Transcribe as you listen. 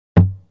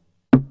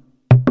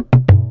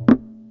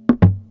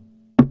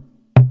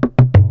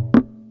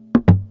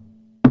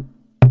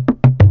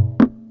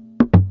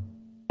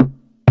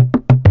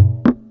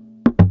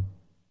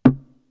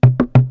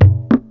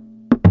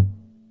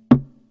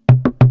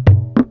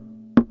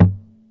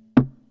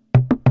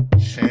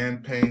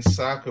Champagne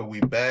soccer, we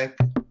back.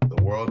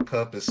 The World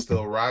Cup is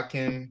still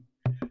rocking.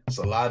 It's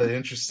a lot of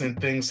interesting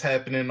things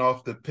happening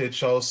off the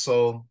pitch.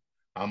 Also,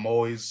 I'm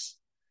always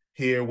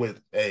here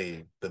with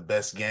the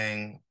best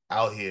gang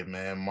out here,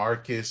 man.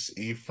 Marcus,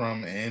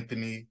 Ephraim,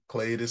 Anthony,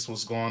 Claytis,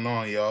 what's going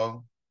on,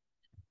 y'all?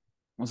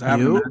 What's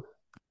happening, man?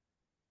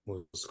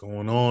 You What's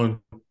going on?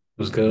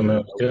 was good,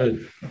 man. Was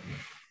good.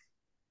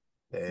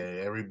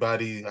 Hey,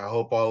 everybody, I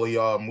hope all of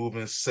y'all are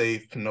moving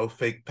safe. No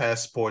fake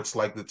passports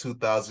like the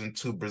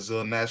 2002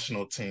 Brazil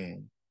national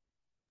team.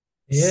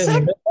 Yeah,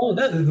 man.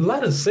 A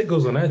lot of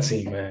sickles on that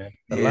team, man.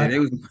 A Yeah, lot.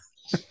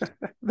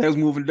 they was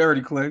moving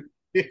dirty, Clay.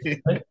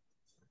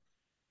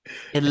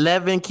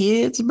 11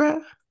 kids,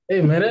 bro.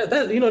 Hey, man,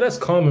 that's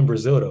common in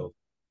Brazil, though.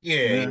 Yeah,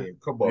 Yeah, yeah.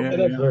 Come on, yeah, man.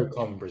 That's yeah, very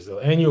common in Brazil.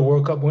 And you're a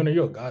World Cup winner.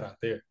 You're a god out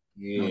there.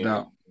 no Yeah.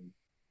 doubt.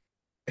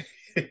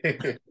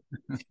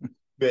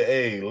 But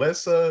hey,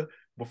 let's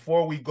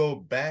before we go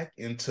back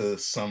into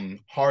some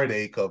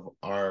heartache of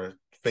our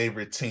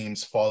favorite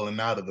teams falling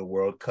out of the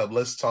World Cup,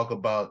 let's talk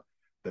about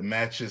the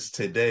matches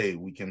today.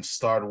 We can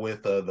start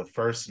with the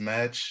first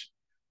match.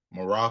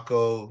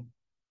 Morocco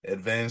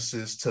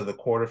advances to the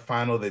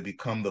quarterfinal. They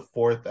become the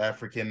fourth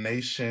African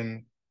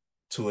nation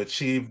to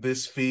achieve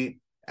this feat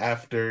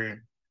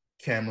after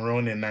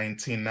Cameroon in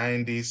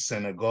 1990,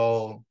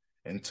 Senegal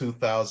in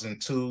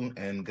 2002,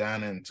 and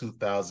Ghana in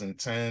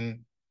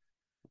 2010.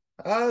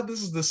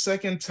 This is the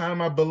second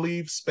time I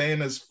believe Spain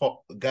has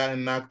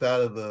gotten knocked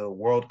out of the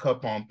World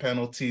Cup on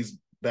penalties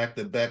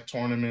back-to-back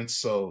tournaments.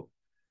 So,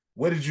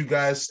 what did you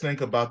guys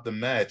think about the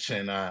match?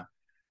 And I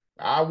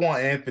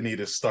want Anthony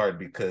to start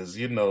because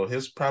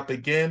his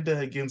propaganda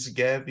against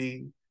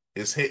Gavi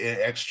is hitting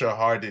extra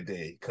hard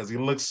today because he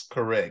looks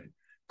correct.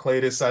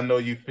 Claytis, I know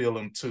you feel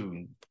him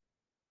too.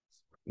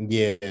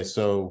 Yeah,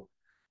 so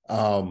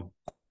um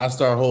I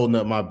start holding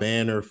up my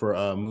banner for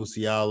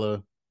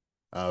Musiala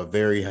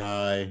very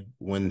high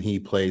when he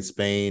played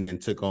Spain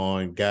and took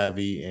on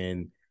Gavi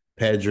and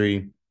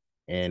Pedri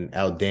and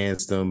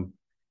outdanced them.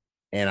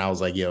 And I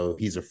was like, yo,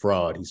 he's a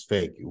fraud. He's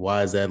fake.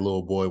 Why is that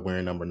little boy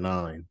wearing number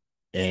 9?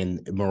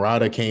 And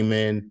Murata came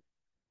in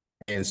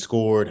and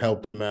scored,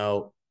 helped him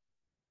out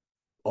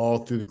all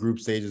through the group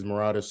stages.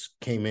 Murata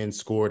came in,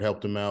 scored,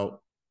 helped him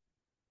out.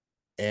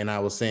 And I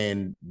was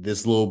saying,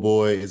 this little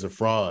boy is a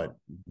fraud.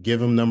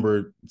 Give him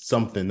number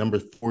something, number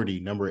 40,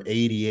 number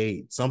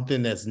 88,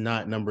 something that's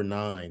not number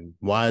 9.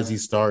 Why is he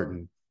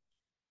starting?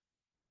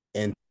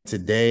 And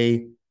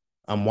today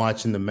I'm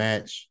watching the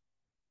match,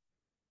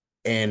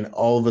 and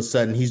all of a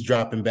sudden he's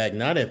dropping back,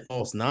 not at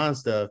false nine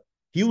stuff.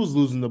 He was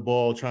losing the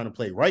ball trying to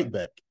play right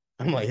back.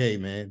 I'm like, hey,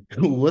 man,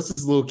 what's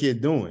this little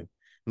kid doing?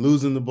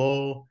 Losing the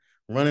ball,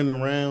 running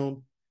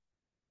around.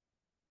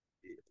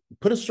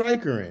 Put a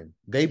striker in.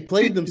 They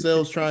played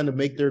themselves trying to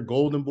make their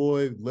golden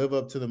boy live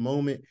up to the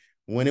moment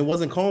when it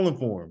wasn't calling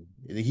for him.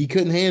 He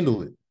couldn't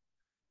handle it.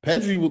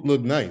 Pedri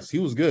looked nice. He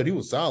was good. He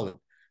was solid.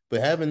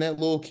 But having that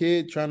little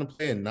kid trying to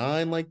play a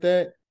 9 like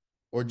that,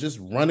 or just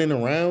running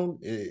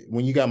around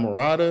when you got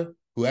Murata,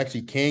 who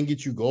actually can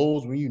get you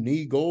goals when you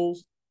need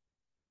goals,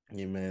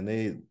 yeah, man,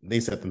 they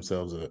set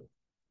themselves up.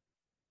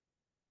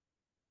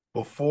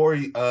 Before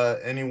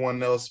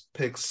anyone else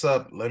picks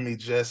up, let me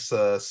just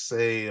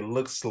say it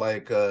looks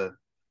like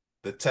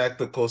the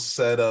tactical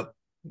setup,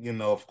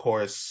 of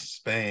course,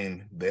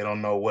 Spain, they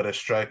don't know what a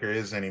striker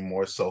is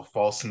anymore. So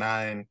false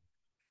 9,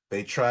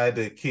 they tried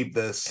to keep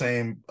the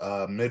same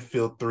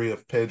midfield three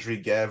of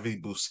Pedri,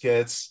 Gavi,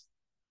 Busquets.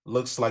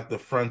 Looks like the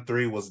front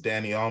three was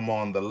Dani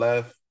Olmo on the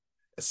left,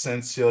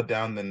 Asensio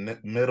down the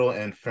middle,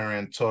 and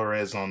Ferran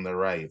Torres on the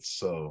right.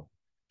 So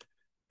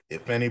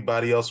if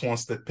anybody else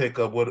wants to pick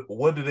up,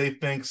 what do they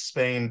think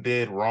Spain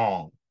did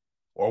wrong?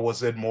 Or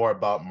was it more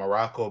about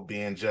Morocco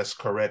being just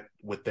correct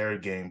with their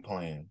game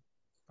plan?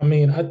 I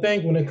mean, I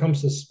think when it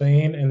comes to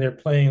Spain and they're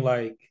playing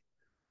like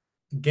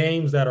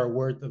games that are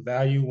worth the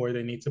value where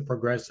they need to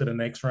progress to the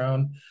next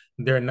round,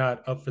 they're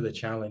not up for the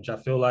challenge. I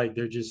feel like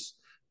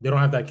they don't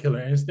have that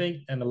killer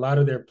instinct, and a lot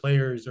of their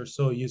players are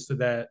so used to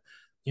that,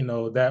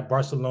 that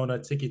Barcelona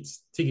tiki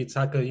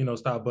taka,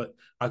 style. But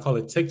I call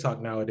it TikTok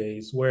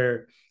nowadays,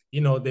 where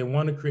they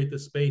want to create the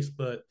space,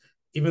 but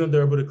even though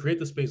they're able to create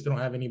the space, they don't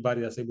have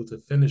anybody that's able to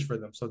finish for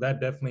them. So that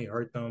definitely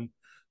hurt them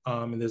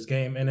in this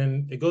game. And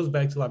then it goes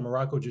back to like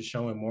Morocco just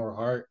showing more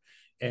heart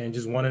and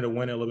just wanted to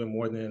win it a little bit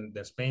more than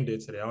Spain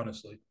did today,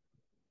 honestly.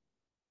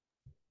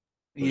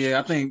 Yeah,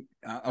 I think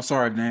I'm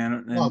sorry,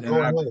 Dan, No, and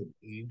go I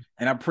ahead.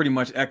 and I pretty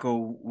much echo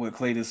what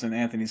Claytis and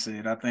Anthony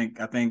said. I think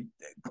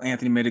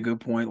Anthony made a good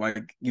point.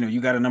 Like,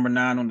 you got a number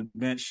 9 on the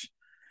bench.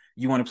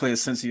 You want to play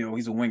Asensio,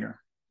 he's a winger.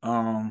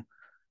 I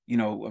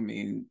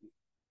mean,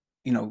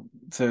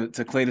 to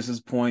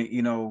Claytis's point,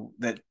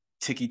 that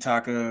tiki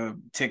taka,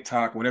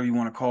 TikTok, whatever you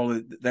want to call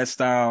it, that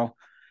style.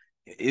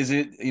 Is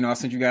it, I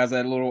sent you guys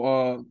that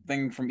little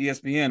thing from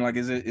ESPN. Like,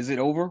 is it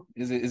over?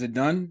 Is it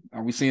done?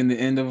 Are we seeing the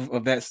end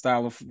of that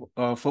style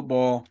of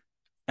football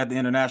at the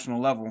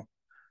international level?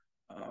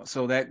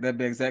 So that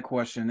begs that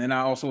question. And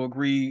I also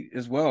agree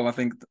as well. I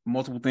think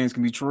multiple things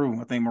can be true.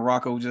 I think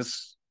Morocco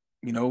just,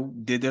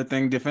 did their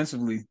thing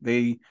defensively.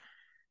 They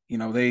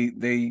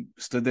they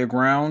stood their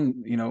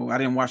ground. I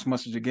didn't watch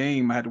much of the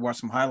game. I had to watch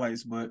some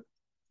highlights, but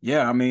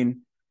yeah, I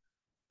mean,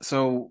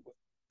 so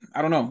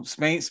I don't know.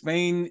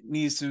 Spain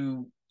needs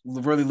to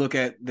really look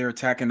at their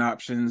attacking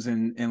options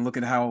and look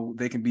at how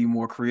they can be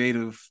more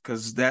creative,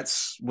 because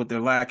that's what they're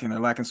lacking. They're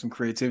lacking some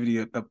creativity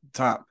up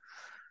top.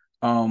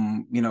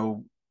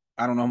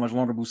 I don't know how much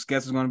longer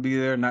Busquets is going to be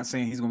there. Not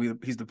saying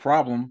he's the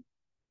problem,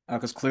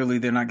 because clearly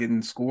they're not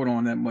getting scored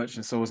on that much,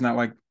 and so it's not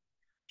like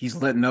he's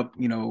letting up,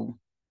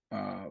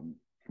 uh,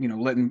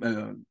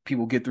 letting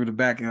people get through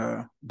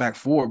the back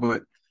four.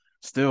 But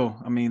still,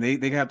 I mean,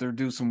 they have to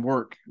do some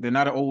work. They're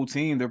not an old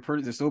team.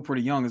 They're still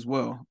pretty young as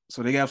well,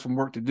 so they have some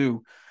work to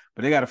do.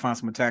 But they got to find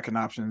some attacking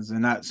options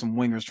and not some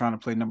wingers trying to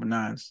play number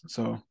nines.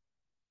 So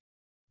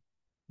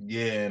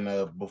Yeah,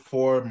 and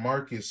before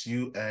Marcus,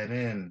 you add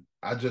in,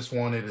 I just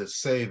wanted to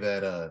say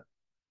that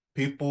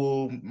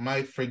people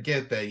might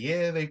forget that,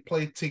 yeah, they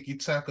play tiki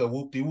taka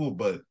whoop de whoop,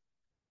 but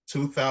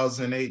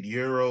 2008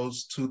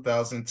 Euros,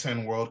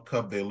 2010 World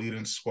Cup, their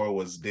leading scorer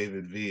was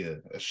David Villa,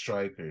 a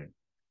striker.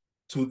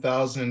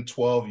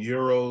 2012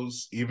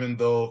 Euros, even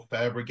though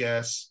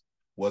Fabregas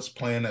was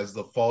playing as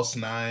the false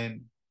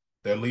nine,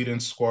 their leading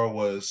scorer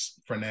was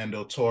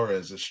Fernando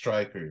Torres, a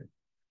striker.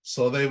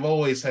 So they've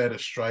always had a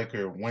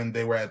striker when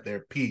they were at their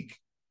peak.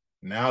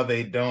 Now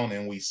they don't,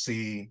 and we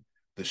see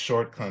the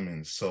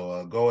shortcomings.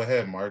 So go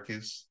ahead,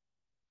 Marcus.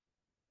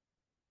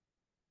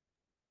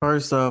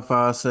 First off,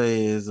 I'll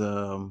say is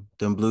them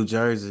blue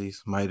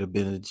jerseys might have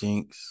been a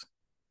jinx.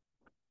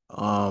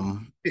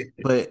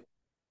 But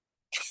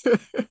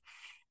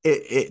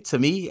it to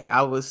me,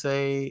 I would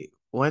say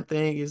one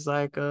thing is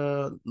like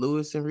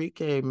Luis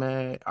Enrique,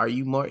 man. Are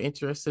you more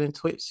interested in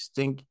Twitch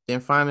than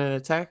finding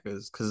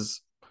attackers?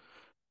 Because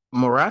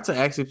Morata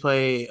actually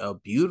played a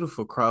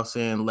beautiful cross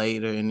in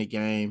later in the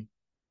game,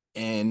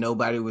 and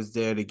nobody was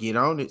there to get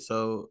on it.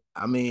 So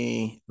I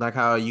mean, like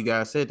how you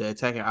guys said, the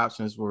attacking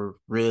options were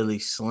really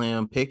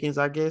slim pickings,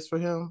 I guess, for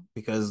him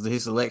because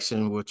his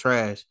selection were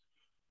trash.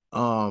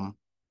 Um,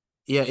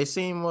 yeah, it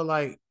seemed more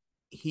like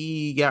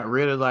he got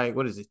rid of like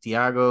what is it,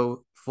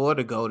 Thiago for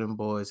the Golden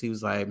Boys. He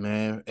was like,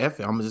 man, F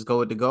it, I'm gonna just go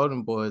with the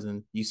Golden Boys,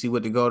 and you see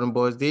what the Golden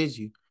Boys did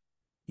you.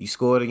 You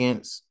scored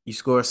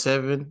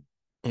seven,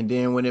 and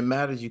then when it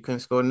matters, you couldn't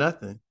score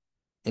nothing.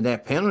 And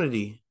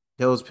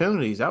those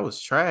penalties, that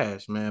was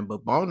trash, man.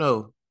 But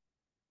Bono,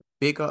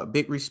 big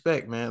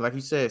respect, man. Like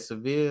you said,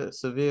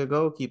 Sevilla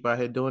goalkeeper out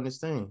here doing this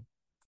thing.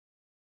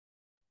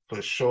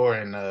 For sure.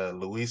 And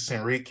Luis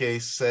Enrique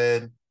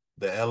said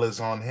the L is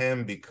on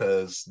him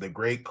because the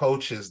great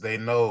coaches, they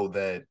know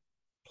that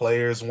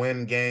players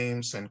win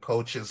games and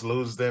coaches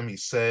lose them. He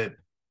said,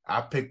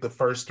 I picked the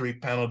first three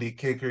penalty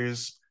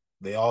kickers.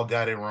 They all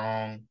got it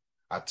wrong.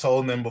 I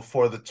told them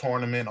before the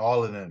tournament,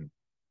 all of them,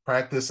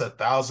 practice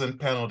 1,000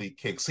 penalty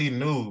kicks. He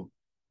knew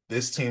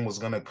this team was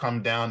going to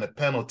come down to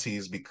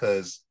penalties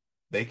because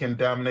they can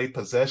dominate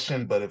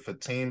possession, but if a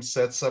team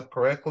sets up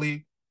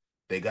correctly,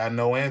 they got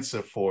no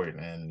answer for it.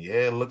 And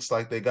yeah, it looks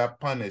like they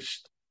got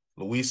punished.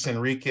 Luis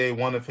Enrique,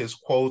 one of his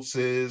quotes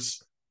is,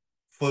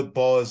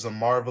 football is a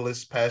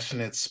marvelous,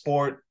 passionate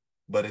sport,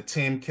 but a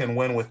team can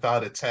win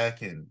without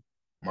attacking.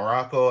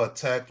 Morocco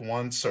attacked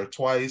once or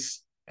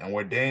twice and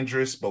were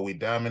dangerous, but we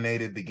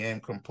dominated the game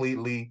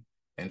completely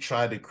and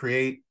tried to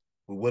create.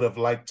 We would have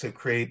liked to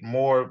create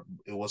more.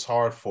 It was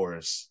hard for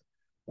us.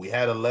 We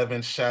had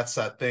 11 shots,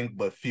 I think,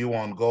 but few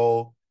on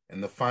goal. In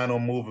the final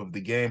move of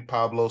the game,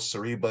 Pablo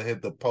Sariba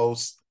hit the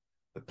post.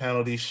 The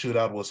penalty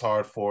shootout was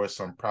hard for us.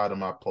 I'm proud of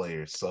my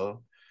players.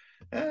 So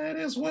it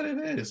is what it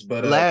is.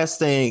 But Last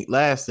thing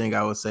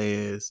I would say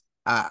is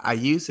I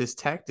use his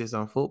tactics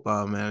on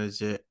Football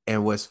Manager,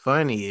 and what's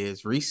funny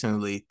is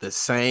recently the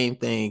same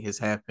thing has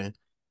happened.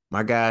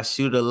 My guys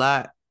shoot a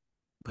lot,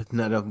 but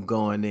none of them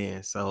going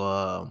in.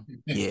 So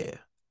yeah.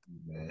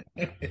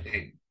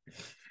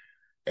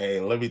 Hey,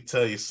 let me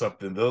tell you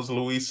something. Those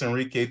Luis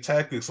Enrique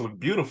tactics look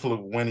beautiful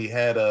when he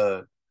had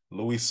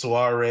Luis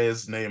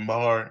Suarez,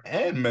 Neymar,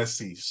 and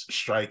Messi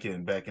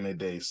striking back in the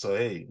day. So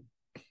hey,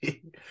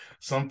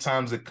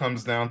 sometimes it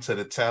comes down to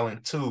the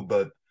talent too.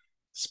 But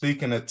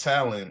speaking of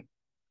talent,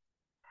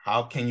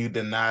 how can you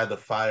deny the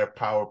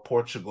firepower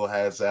Portugal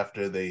has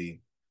after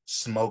they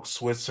smoked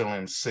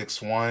Switzerland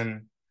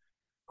 6-1?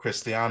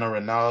 Cristiano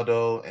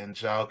Ronaldo and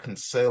João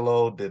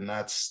Cancelo did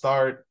not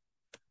start,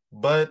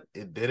 but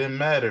it didn't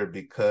matter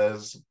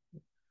because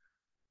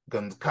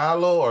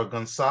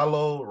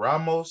Gonzalo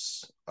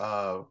Ramos,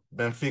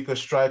 Benfica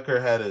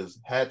striker, had his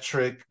hat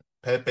trick.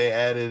 Pepe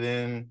added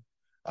in.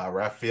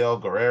 Rafael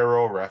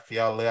Guerrero,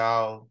 Rafael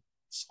Leao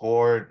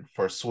scored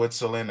for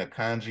Switzerland.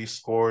 Akanji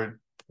scored.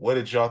 What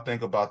did y'all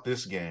think about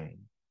this game?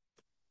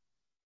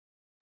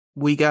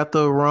 We got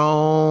the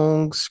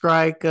wrong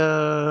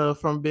striker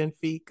from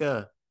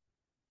Benfica.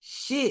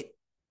 Shit.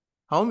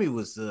 Homie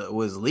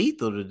was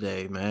lethal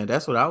today, man.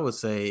 That's what I would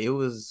say. It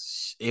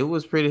was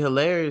pretty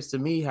hilarious to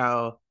me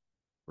how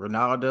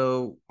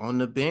Ronaldo on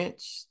the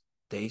bench,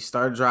 they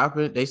start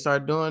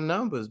doing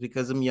numbers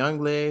because them young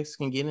legs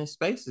can get in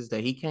spaces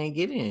that he can't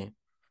get in.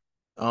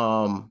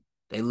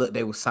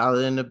 They were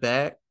solid in the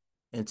back.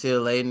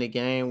 until late in the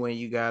game when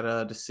you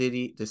got the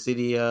city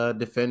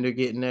defender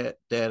getting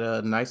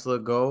that nice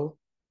little goal.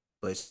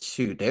 But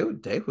shoot, they were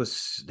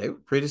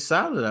pretty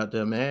solid out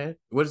there, man.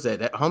 What is that?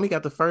 That homie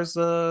got the first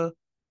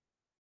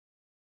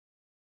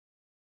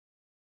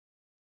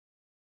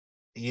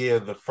Yeah,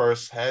 the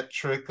first hat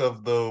trick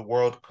of the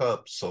World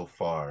Cup so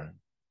far.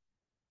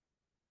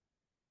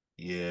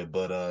 Yeah,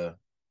 but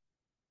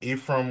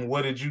Ephraim,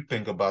 what did you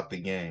think about the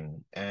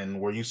game? And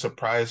were you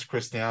surprised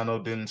Cristiano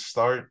didn't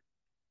start?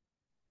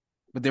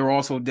 But they were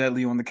also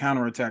deadly on the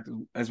counterattack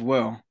as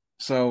well.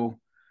 So,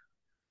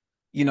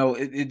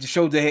 it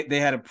showed they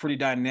had a pretty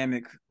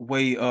dynamic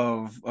way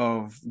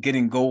of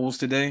getting goals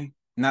today.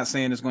 Not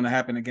saying it's going to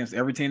happen against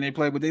every team they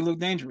play, but they look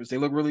dangerous. They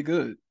look really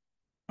good.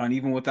 And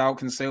even without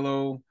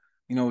Cancelo,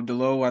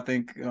 Delo, I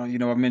think, I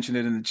mentioned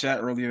it in the chat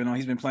earlier.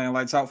 He's been playing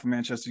lights out for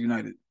Manchester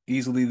United.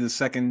 Easily the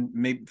second,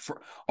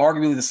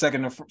 arguably the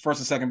second, or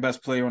first or second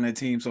best player on that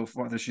team so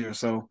far this year.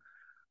 So,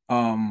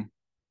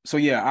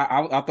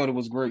 yeah, I thought it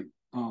was great.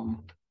 For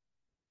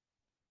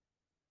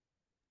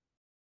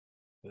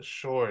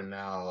sure.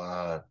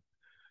 Now,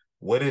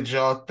 what did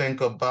y'all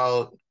think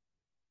about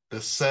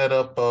the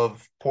setup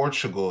of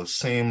Portugal? It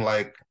seemed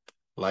like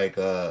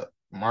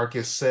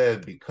Marcus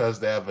said, because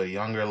they have a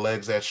younger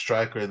legs at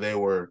striker, they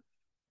were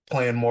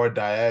playing more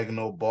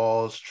diagonal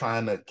balls,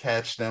 trying to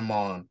catch them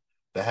on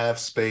the half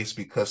space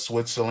because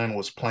Switzerland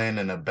was playing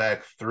in a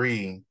back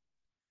three.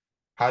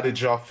 How did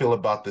y'all feel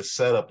about the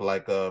setup,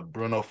 like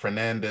Bruno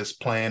Fernandes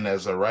playing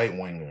as a right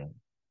winger?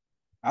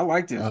 I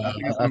liked it. I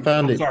think it's I going to.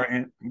 found I'm it. sorry,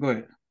 Ant. Go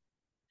ahead.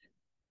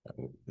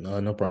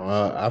 No problem.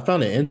 I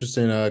found it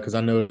interesting because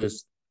I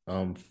noticed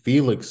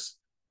Felix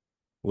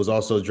was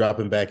also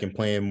dropping back and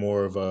playing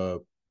more of a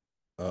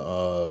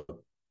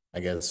I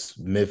guess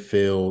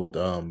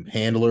midfield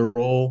handler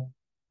role,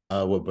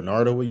 what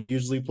Bernardo would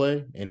usually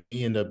play, and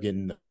he ended up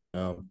getting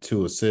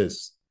 2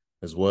 assists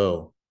as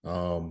well.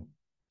 So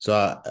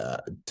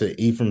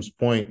to Ephraim's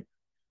point,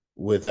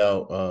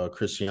 without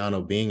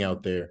Cristiano being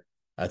out there,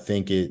 I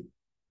think it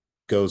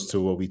goes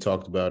to what we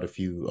talked about a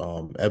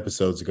few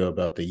episodes ago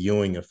about the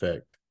Ewing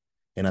effect.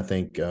 And I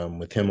think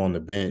with him on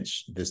the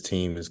bench, this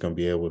team is going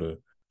to be able to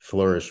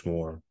flourish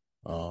more.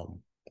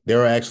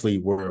 There actually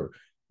were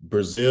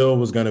Brazil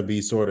was going to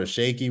be sort of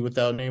shaky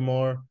without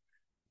Neymar.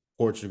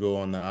 Portugal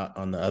on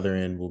the other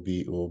end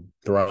will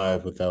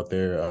thrive without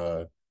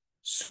their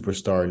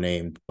superstar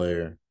named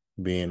player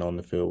being on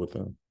the field with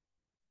them.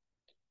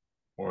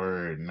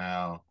 Word.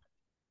 Now,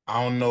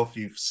 I don't know if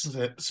you've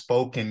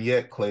spoken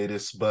yet,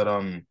 Cletus,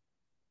 but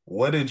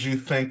what did you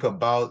think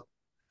about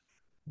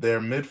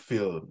their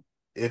midfield?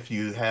 If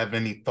you have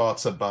any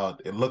thoughts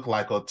about it, looked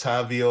like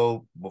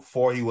Otavio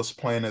before he was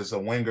playing as a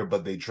winger,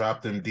 but they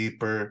dropped him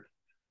deeper.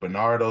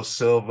 Bernardo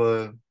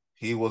Silva,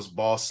 he was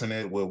bossing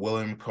it with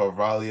William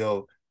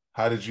Carvalho.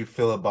 How did you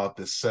feel about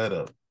this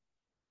setup?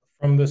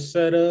 From the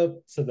setup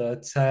to the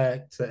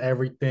attack to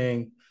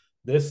everything,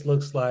 this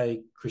looks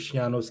like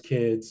Cristiano's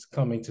kids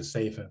coming to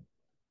save him.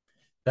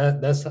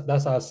 That's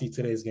how I see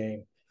today's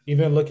game.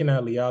 Even looking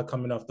at Leao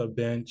coming off the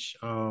bench,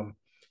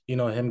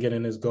 him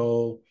getting his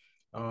goal,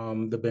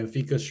 the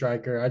Benfica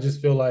striker. I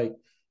just feel like,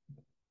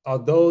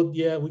 although,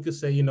 yeah, we could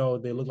say,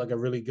 they look like a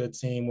really good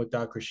team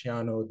without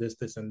Cristiano,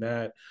 this, and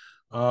that.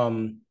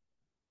 Um,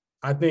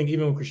 I think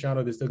even with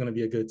Cristiano, they're still going to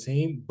be a good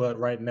team. But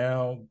right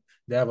now,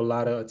 they have a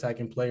lot of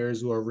attacking players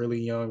who are really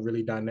young,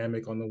 really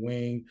dynamic on the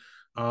wing.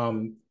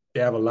 They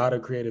have a lot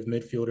of creative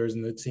midfielders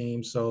in the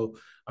team. So,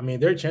 I mean,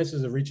 their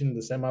chances of reaching the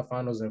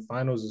semifinals and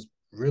finals is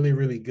really,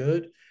 really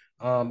good.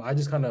 I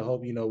just kind of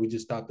hope, we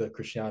just stop the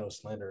Cristiano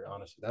slander,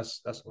 honestly.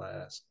 That's what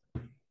I ask.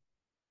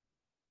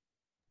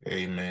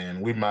 Hey,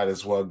 man, we might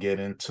as well get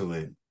into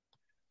it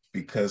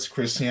because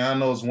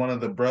Cristiano is one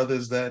of the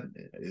brothers that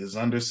is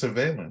under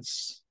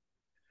surveillance.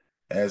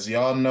 As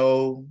y'all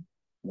know,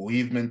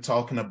 we've been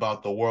talking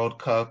about the World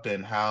Cup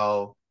and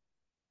how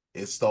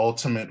it's the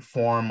ultimate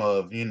form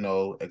of,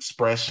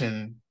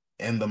 expression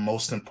in the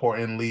most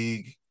important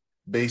league.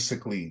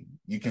 Basically,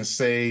 you can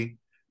say,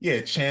 yeah,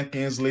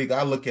 Champions League.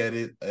 I look at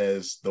it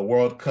as the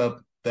World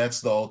Cup.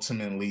 That's the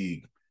ultimate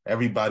league.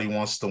 Everybody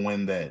wants to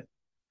win that.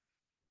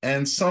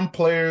 And some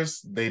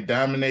players, they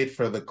dominate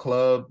for the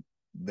club.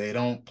 They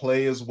don't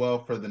play as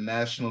well for the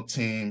national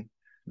team.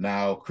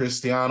 Now,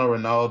 Cristiano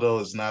Ronaldo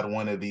is not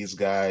one of these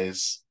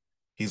guys.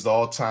 He's the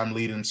all-time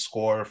leading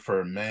scorer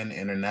for men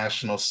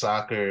international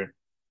soccer.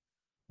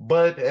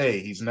 But hey,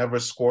 he's never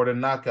scored a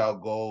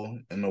knockout goal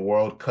in the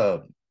World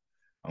Cup.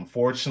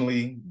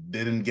 Unfortunately,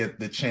 didn't get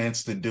the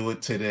chance to do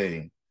it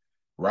today.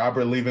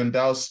 Robert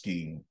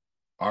Lewandowski,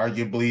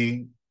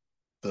 arguably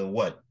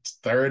the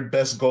third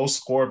best goal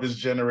scorer of his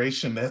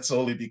generation. That's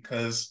only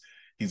because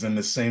he's in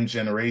the same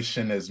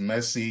generation as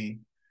Messi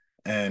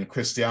and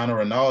Cristiano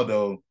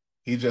Ronaldo.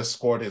 He just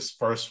scored his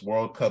first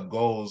World Cup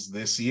goals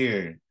this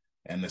year.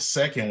 And the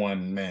second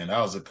one, man,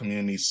 that was a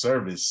community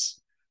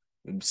service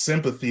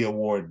sympathy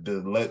award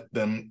to let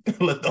the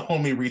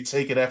homie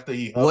retake it after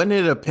he Wasn't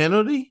it a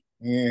penalty?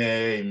 Yeah,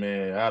 hey,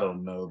 man, I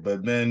don't know.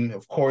 But then,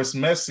 of course,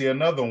 Messi,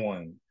 another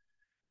one,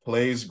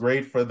 plays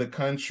great for the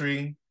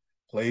country,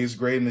 plays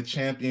great in the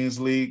Champions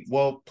League.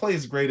 Well,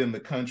 plays great in the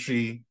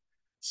country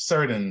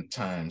certain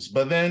times,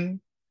 but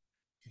then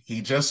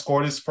he just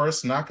scored his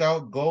first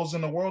knockout goals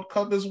in the World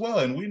Cup as well.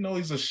 And we know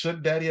he's a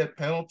shook daddy at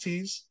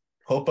penalties.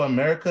 Copa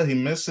America, he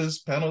misses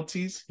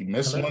penalties. He And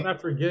missed let's one. not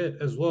forget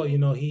as well,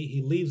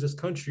 he leaves his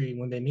country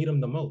when they need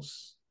him the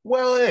most.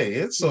 Well, hey,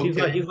 it's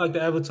okay. He's like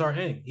the Avatar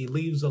Aang. He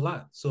leaves a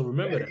lot. So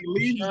remember Yeah, that. he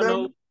leaves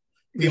them.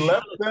 He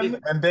left them,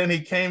 and then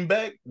he came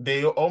back.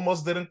 They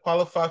almost didn't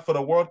qualify for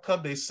the World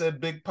Cup. They said,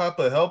 "Big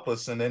Papa, help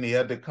us," and then he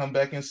had to come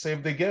back and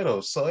save the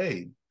ghetto. So,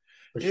 hey,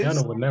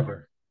 Cristiano would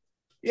never.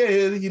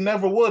 yeah, he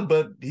never would,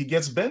 but he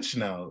gets benched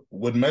now.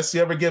 Would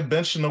Messi ever get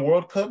benched in the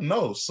World Cup?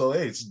 No. So,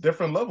 hey, it's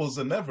different levels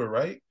than never,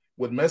 right?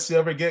 Would Messi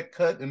ever get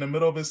cut in the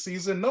middle of a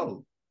season?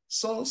 No.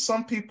 So,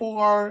 some people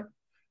are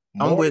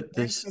I'm more with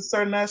advanced this. in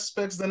certain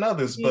aspects than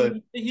others, but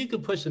You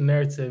could push a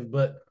narrative,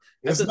 but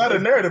it's not a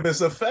narrative,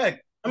 it's a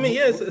fact. I mean,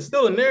 yes, it's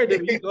still a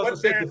narrative. You can also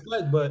say narrative?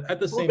 deflect, but at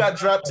the Who same got time,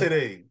 dropped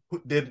today?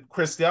 Did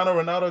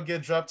Cristiano Ronaldo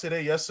get dropped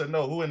today? Yes or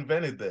no? Who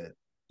invented that?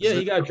 yeah,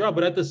 he got dropped.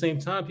 But at the same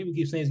time, people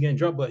keep saying he's getting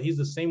dropped, but he's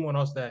the same one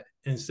else that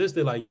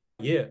insisted, like,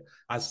 yeah,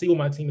 I see what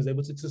my team is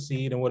able to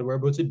succeed and what we're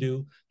able to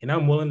do, and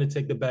I'm willing to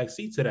take the back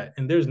seat to that.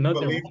 And there's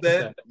nothing wrong with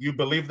that. You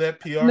believe that,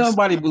 PR?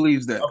 Nobody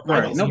believes that.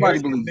 Right. Nobody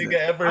believes nigga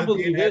that. ever I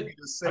believe happy it.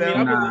 to sit I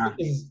mean, down? I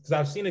believe it because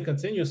I've seen it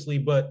continuously,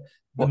 but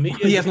the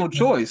media. He has no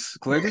choice,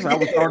 Cletus. I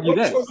would argue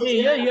that. I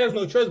mean, yeah, he has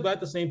no choice, but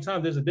at the same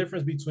time, there's a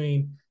difference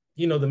between,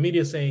 the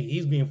media saying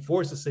he's being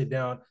forced to sit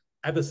down.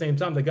 At the same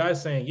time, the guy's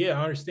saying, yeah,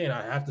 I understand,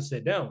 I have to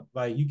sit down.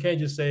 Like, you can't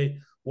just say,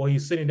 well,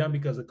 he's sitting down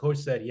because the coach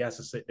said he has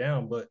to sit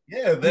down. But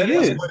yeah, that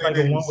is what like it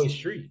a is. one-way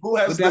street. Who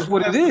has that's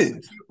what it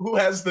is. Who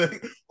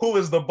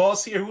is the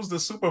boss here? Who's the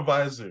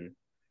supervisor?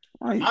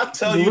 Right. I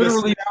tell you to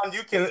sit down,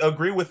 you can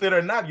agree with it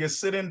or not. You're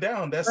sitting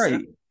down. That's right.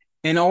 it.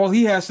 And all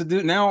he has to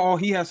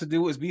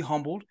do is be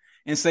humbled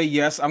and say,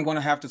 yes, I'm going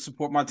to have to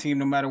support my team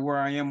no matter where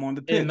I am on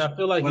the pitch. And I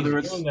feel like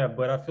he's doing that,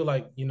 but I feel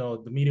like,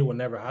 the media will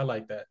never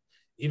highlight that.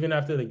 Even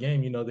after the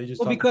game, they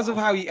just because of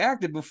how he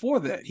acted before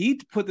that. He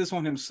put this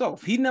on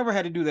himself. He never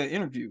had to do that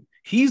interview.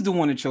 He's the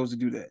one that chose to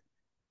do that.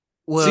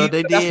 Well,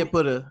 they did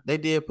put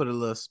a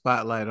little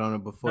spotlight on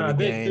him before the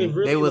game.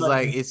 They was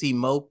like, "Is he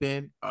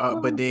moping?"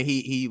 But then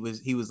he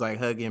was like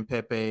hugging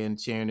Pepe and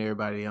cheering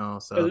everybody on.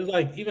 So it's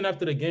like, even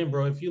after the game,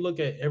 bro, if you look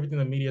at everything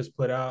the media's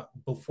put out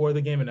before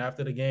the game and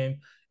after the game,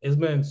 it's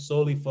been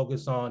solely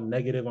focused on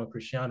negative on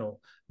Cristiano,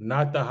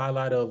 not the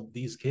highlight of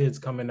these kids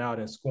coming out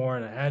and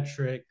scoring a hat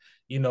trick,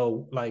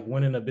 like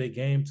winning a big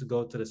game to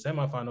go to the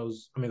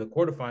semifinals. I mean, the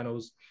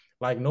quarterfinals.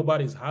 Like,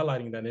 nobody's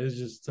highlighting that. It's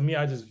just, to me,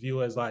 I just view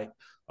it as like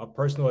a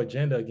personal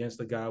agenda against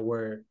the guy,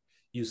 where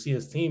you see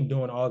his team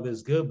doing all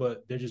this good,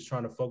 but they're just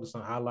trying to focus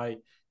on highlight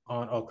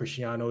on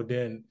Cristiano,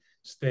 then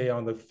stay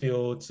on the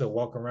field to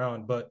walk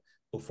around. But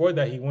before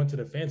that, he went to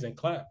the fans and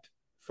clapped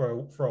for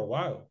a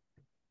while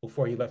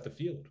before he left the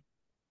field.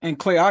 And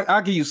Clay,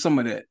 I'll give you some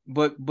of that,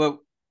 but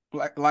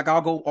like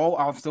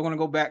I'm still gonna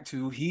go back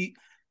to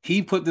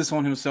he put this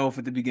on himself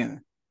at the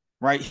beginning,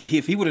 right?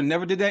 If he would have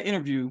never did that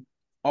interview,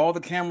 all the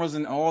cameras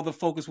and all the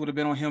focus would have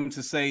been on him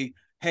to say,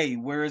 hey,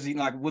 where is he?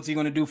 Like, what's he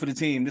going to do for the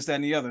team? This, that,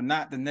 and the other,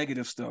 not the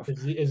negative stuff.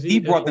 He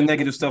brought the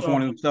negative stuff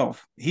on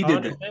himself. He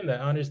did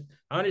that.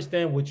 I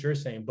understand what you're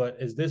saying, but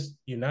is this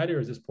United or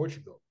is this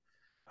Portugal?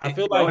 I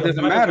feel like it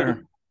doesn't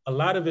matter. A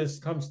lot of it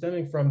comes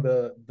stemming from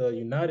the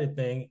United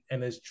thing,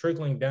 and it's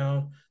trickling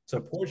down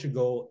to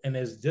Portugal. And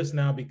it's just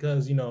now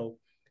because,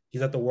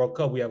 he's at the World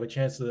Cup, we have a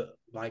chance to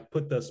like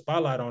put the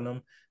spotlight on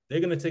him. They're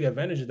going to take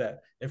advantage of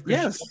that.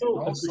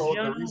 Also,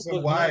 the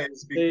reason why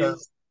is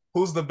because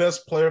who's the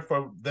best player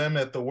for them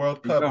at the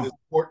World Cup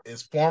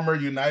is former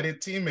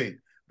United teammate.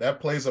 That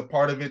plays a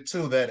part of it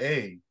too, that,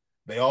 hey,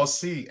 they all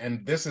see.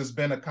 And this has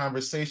been a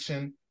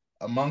conversation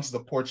amongst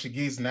the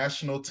Portuguese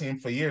national team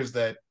for years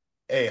that,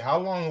 hey, how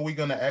long are we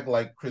going to act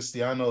like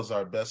Cristiano is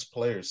our best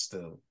player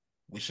still?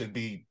 We should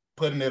be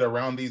putting it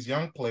around these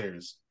young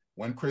players.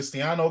 When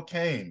Cristiano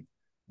came,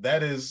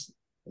 that is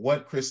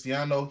what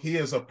Cristiano, he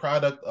is a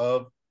product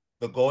of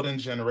the golden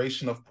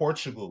generation of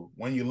Portugal.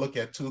 When you look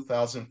at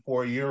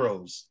 2004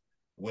 Euros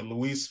with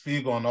Luis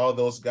Figo and all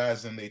those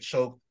guys, and they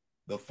choked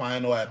the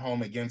final at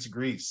home against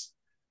Greece,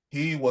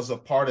 he was a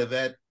part of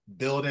that,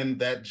 building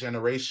that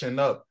generation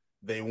up.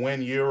 They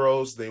win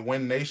Euros, they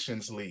win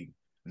Nations League.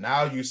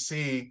 Now you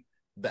see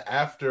the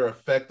after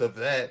effect of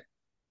that.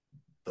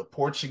 The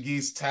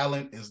Portuguese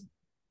talent is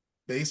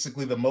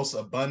basically the most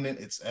abundant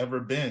it's ever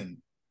been.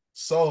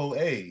 So,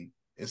 hey,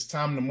 it's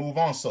time to move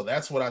on. So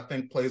that's what I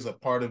think plays a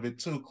part of it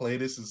too,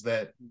 Cletus, is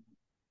that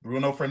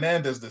Bruno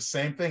Fernandes, the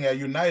same thing at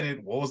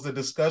United. What was the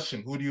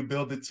discussion? Who do you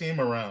build the team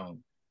around?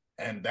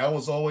 And that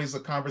was always a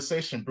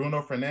conversation.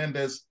 Bruno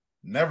Fernandes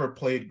never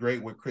played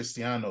great with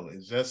Cristiano.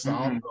 It's just, I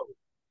don't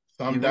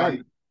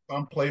know.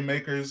 Some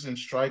playmakers and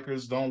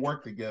strikers don't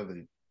work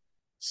together.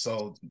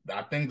 So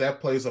I think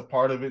that plays a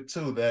part of it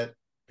too, that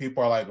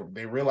people are like,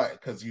 they realize,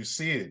 because you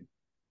see it.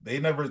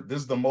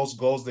 This is the most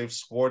goals they've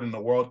scored in the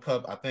World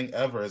Cup, I think,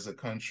 ever as a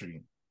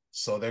country.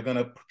 So they're going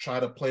to try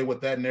to play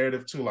with that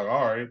narrative too. Like,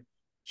 all right,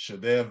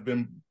 should they have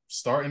been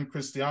starting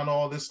Cristiano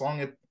all this long,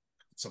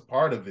 it's a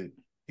part of it.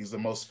 He's the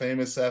most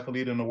famous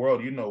athlete in the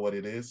world. You know what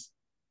it is.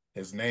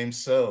 His name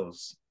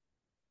sells.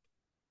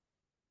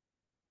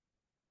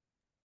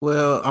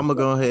 Well, I'm gonna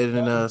go ahead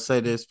and say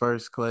this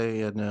first,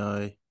 Clay,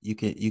 and you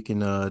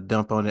can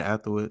dump on it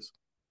afterwards.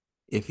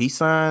 If he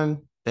signed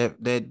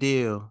that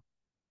deal,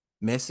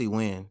 Messi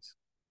wins.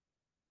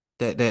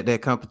 That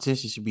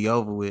competition should be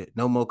over with.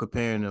 No more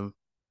comparing them,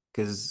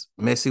 because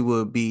Messi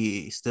would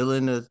be still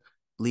in the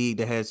league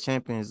that has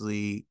Champions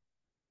League,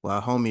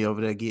 while homie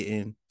over there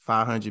getting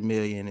 500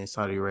 million in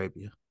Saudi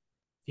Arabia.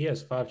 He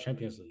has 5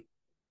 Champions League.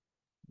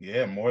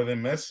 Yeah, more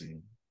than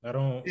Messi. I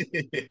don't.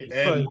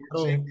 And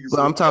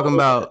well, I'm talking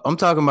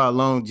about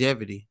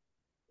longevity.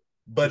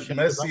 But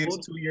Messi is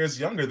 2 years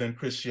younger than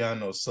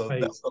Cristiano, so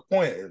that's the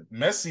point.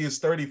 Messi is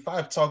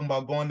 35, talking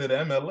about going to the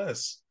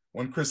MLS.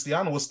 When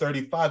Cristiano was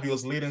 35, he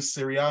was leading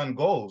Serie A in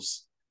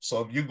goals.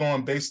 So if you're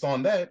going based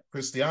on that,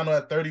 Cristiano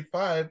at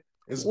 35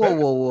 is better.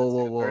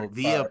 Whoa!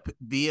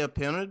 Via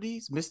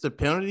penalties, Mr.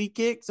 Penalty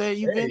kicks at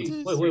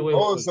Juventus. Wait.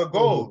 Goals are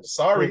goals.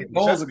 Sorry,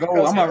 goals are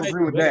goals. I'm not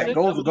agree with that.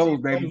 Goals are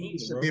goals, baby. You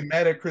should be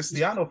mad at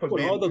Cristiano for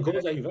being all the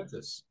goals at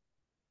Juventus.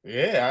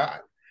 Yeah.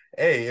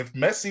 Hey, if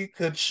Messi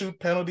could shoot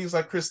penalties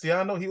like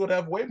Cristiano, he would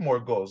have way more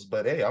goals.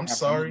 But hey, I'm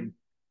sorry.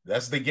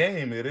 That's the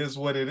game. It is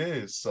what it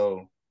is.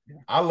 So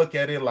I look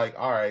at it like,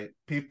 all right,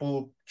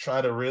 people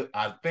try to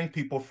I think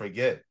people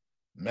forget.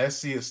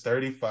 Messi is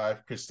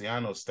 35,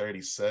 Cristiano is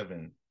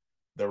 37.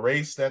 The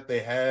race that they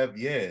have,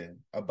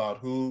 about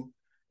who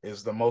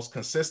is the most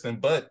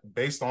consistent, but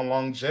based on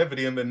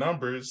longevity and the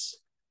numbers,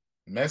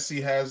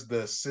 Messi has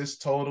the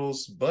assist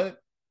totals, but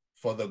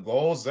for the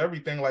goals,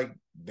 everything, like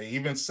they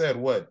even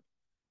said,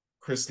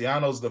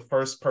 Cristiano's the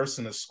first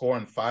person to score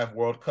in 5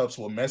 World Cups.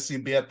 Will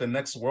Messi be at the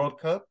next World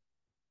Cup?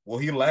 Will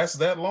he last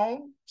that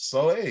long?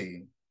 So,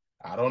 hey,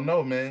 I don't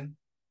know, man.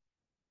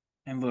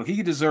 And look,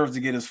 he deserves to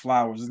get his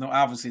flowers.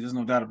 There's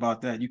no doubt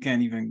about that. You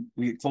can't even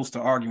get close to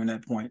arguing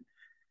that point,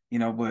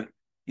 but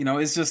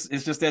it's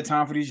just that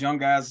time for these young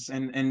guys.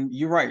 And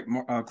you're right,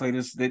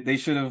 Cletus, they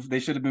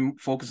should have been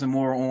focusing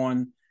more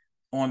on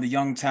the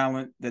young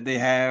talent that they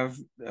have.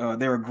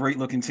 They're a great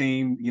looking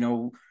team.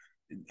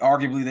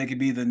 Arguably they could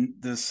be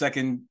the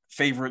second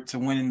favorite to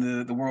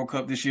winning the World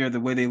Cup this year, the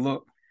way they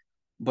look.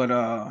 But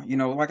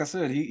like I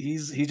said,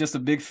 he's just a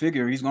big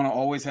figure. He's going to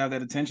always have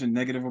that attention,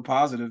 negative or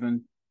positive,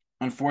 and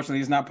unfortunately,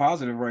 he's not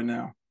positive right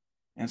now.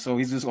 And so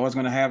he's just always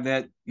going to have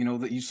that.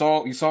 That you saw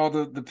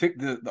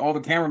all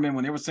the cameramen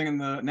when they were singing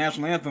the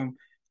national anthem.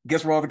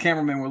 Guess where all the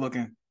cameramen were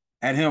looking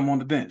at him on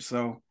the bench.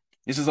 So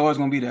it's just always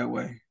going to be that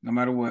way, no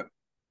matter what.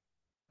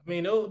 I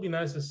mean, it would be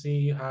nice to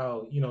see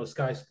how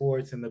Sky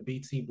Sports and the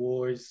BT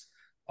boys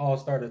all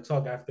start to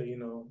talk after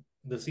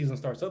the season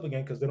starts up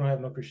again, because they don't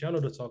have no Cristiano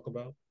to talk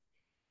about.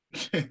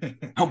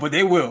 Oh, but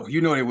they will.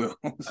 They will.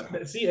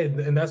 See,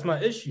 and that's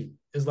my issue.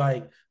 It's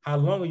like, how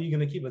long are you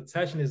going to keep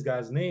attaching this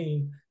guy's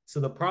name to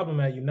the problem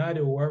at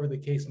United or wherever the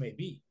case may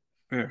be?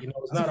 Yeah.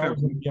 It's not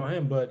always going to be on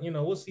him, but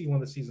we'll see when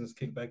the season's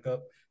kicked back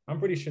up. I'm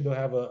pretty sure they'll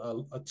have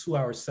a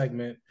 2-hour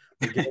segment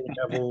with Gary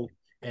Neville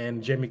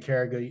and Jamie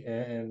Carragher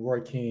and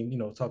Roy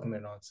Keane, talking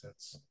their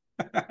nonsense.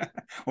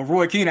 Well,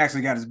 Roy Keane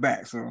actually got his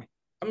back, so.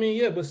 I mean,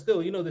 yeah, but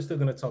still, they're still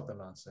going to talk their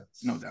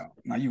nonsense. No doubt.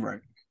 No, you're right.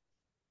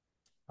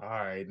 All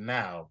right,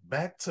 now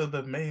back to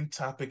the main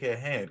topic at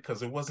hand,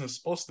 because it wasn't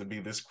supposed to be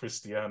this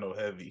Cristiano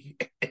heavy.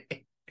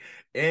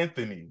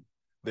 Anthony,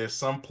 there's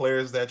some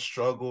players that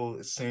struggle,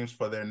 it seems,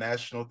 for their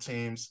national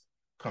teams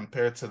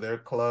compared to their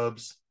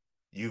clubs.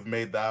 You've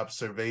made the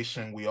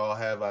observation, we all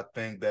have, I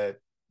think, that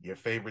your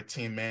favorite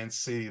team, Man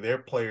City, their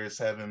players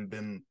haven't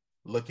been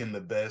looking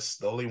the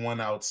best. The only one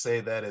I would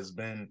say that has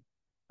been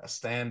a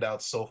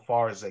standout so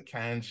far is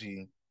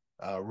Akanji.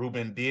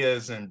 Ruben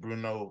Diaz and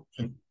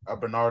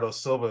Bernardo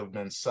Silva have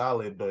been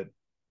solid, but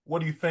what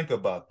do you think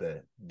about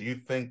that? Do you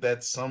think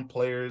that some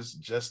players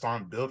just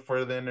aren't built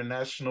for the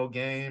international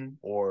game,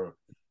 or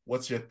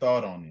what's your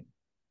thought on it?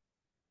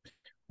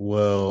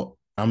 Well,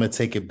 I'm going to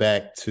take it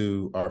back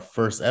to our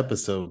first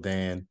episode,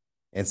 Dan,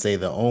 and say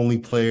the only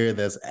player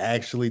that's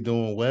actually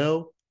doing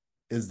well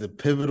is the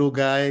pivotal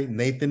guy,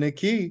 Nathan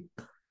Aki.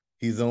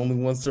 He's the only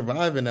one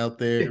surviving out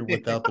there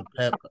without the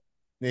pep.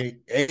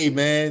 Hey,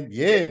 man,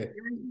 yeah.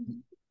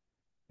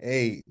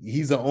 Hey,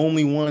 he's the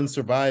only one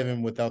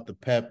surviving without the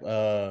Pep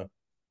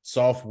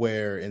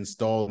software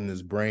installed in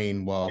his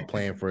brain while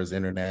playing for his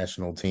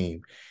international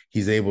team.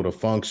 He's able to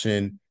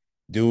function,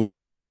 do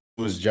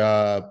his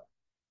job.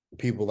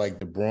 People like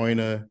De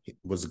Bruyne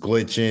was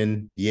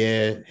glitching.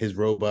 Yeah, his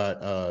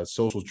robot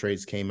social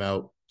traits came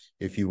out,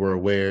 if you were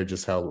aware,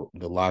 just how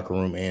the locker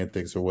room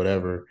antics or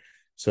whatever.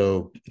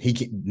 So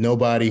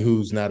nobody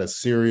who's not a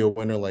serial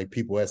winner like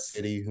people at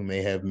City who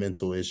may have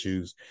mental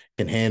issues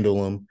can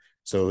handle him.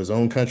 So his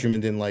own countrymen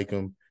didn't like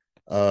him.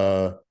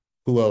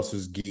 Who else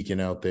is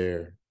geeking out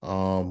there?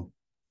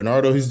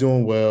 Bernardo, he's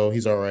doing well.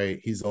 He's all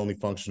right. He's the only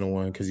functional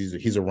one because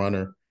he's a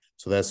runner.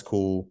 So that's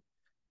cool.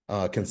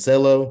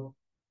 Cancelo,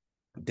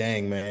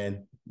 dang,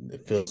 man. I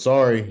feel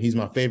sorry. He's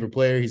my favorite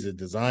player. He's a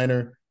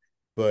designer.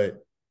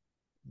 But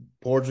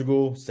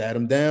Portugal sat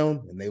him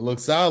down and they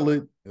looked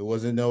solid. It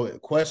wasn't no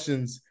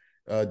questions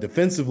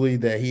defensively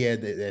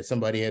that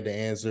somebody had to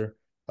answer.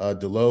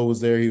 Delo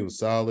was there, he was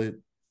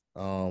solid.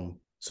 So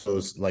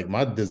it's like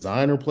my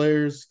designer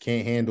players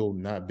can't handle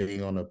not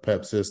being on a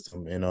Pep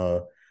system. And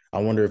I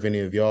wonder if any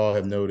of y'all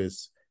have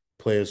noticed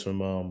players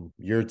from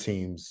your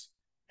teams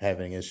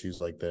having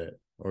issues like that,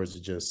 or is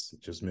it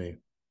just me?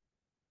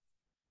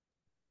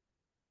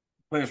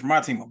 Players from my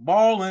team are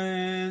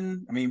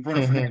balling. I mean,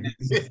 Bruno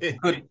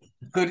Fernandes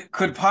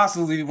could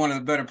possibly be one of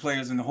the better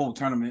players in the whole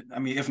tournament. I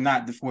mean, if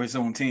not for his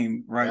own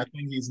team, right? I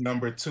think he's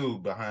number 2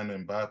 behind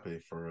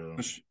Mbappe for real.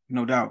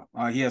 No doubt.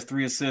 He has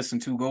 3 assists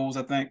and 2 goals,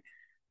 I think.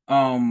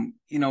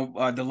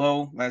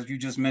 Delo, as you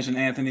just mentioned,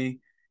 Anthony,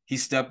 he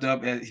stepped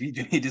up.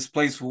 He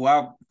displaced who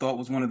I thought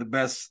was one of the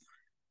best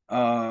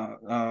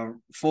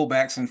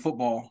fullbacks in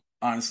football,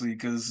 honestly,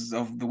 because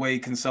of the way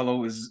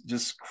Cancelo is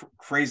just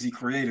crazy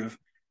creative.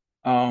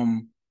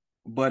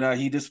 But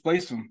he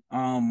displaced him.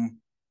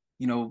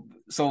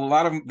 So a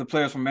lot of the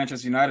players from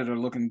Manchester United are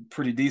looking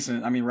pretty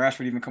decent. I mean,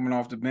 Rashford even coming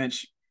off the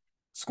bench,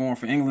 scoring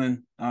for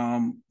England.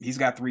 He's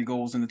got 3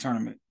 goals in the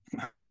tournament.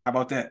 How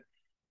about that?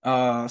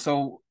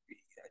 So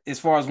as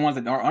far as ones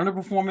that are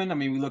underperforming, I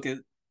mean, we look at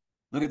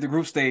the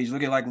group stage.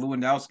 Look at like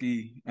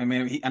Lewandowski. I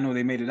mean, I know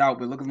they made it out,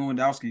 but look at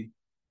Lewandowski.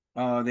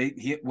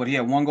 He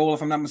had 1 goal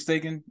if I'm not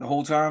mistaken the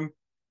whole time.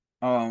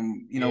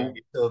 He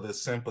feel the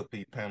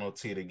sympathy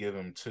penalty to give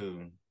him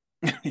 2.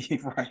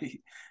 Right.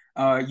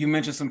 You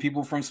mentioned some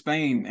people from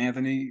Spain,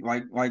 Anthony,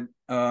 like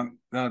Javi.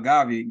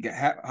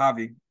 I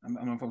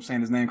don't know if I'm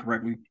saying his name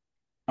correctly.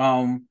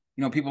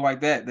 People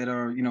like that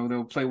are,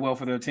 they'll play well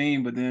for their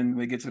team, but then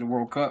they get to the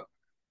World Cup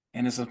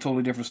and it's a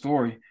totally different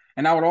story.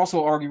 And I would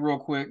also argue real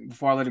quick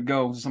before I let it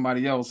go to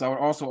somebody else. I would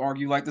also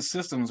argue like the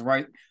systems,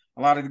 right?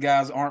 A lot of the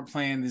guys aren't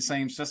playing the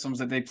same systems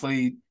that they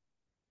played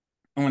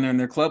when they're in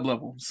their club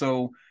level.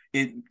 So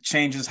it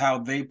changes how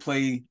they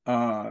play.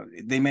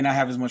 They may not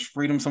have as much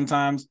freedom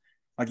sometimes.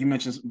 Like you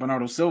mentioned,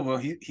 Bernardo Silva,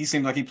 he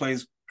seems like he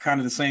plays kind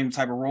of the same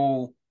type of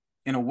role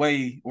in a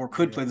way, or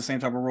could play the same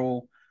type of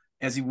role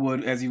as he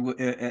would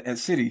at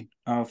City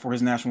for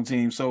his national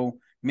team. So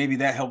maybe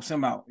that helps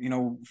him out.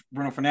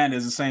 Bruno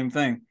Fernandes, the same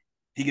thing.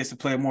 He gets to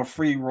play a more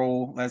free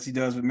role as he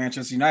does with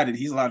Manchester United.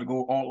 He's allowed to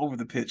go all over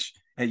the pitch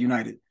at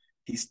United.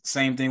 He's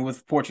same thing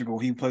with Portugal.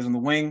 He plays on the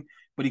wing,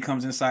 but he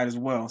comes inside as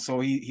well. So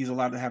he's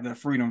allowed to have that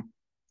freedom.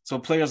 So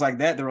players like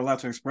that, they're allowed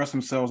to express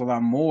themselves a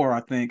lot more,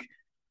 I think,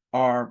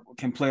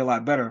 can play a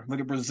lot better. Look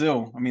at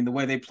Brazil. I mean, the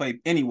way they play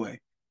anyway,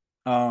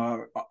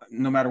 no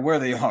matter where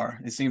they are,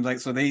 it seems like.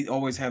 So they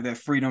always have that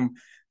freedom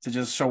to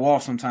just show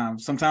off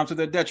sometimes to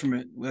their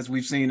detriment, as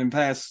we've seen in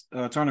past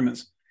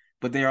tournaments,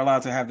 but they are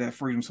allowed to have that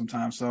freedom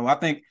sometimes. So I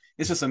think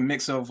it's just a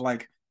mix of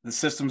like the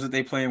systems that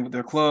they play in with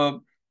their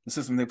club, the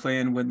system they play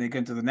in when they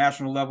get to the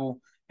national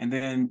level, and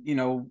then,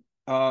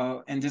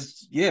 and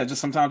just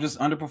sometimes just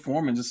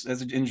underperforming just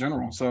as in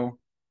general. So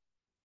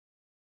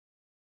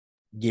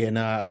yeah,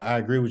 no, I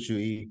agree with you,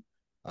 E.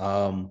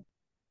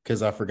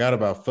 Because I forgot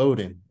about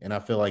Foden, and I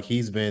feel like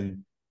he's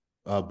been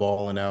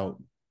balling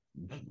out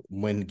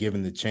when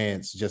given the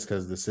chance, just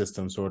because the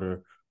system sort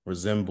of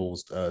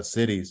resembles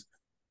City's.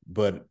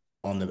 But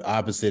on the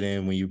opposite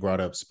end, when you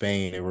brought up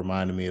Spain, it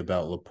reminded me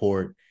about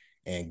Laporte.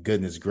 And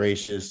goodness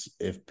gracious,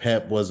 if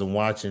Pep wasn't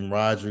watching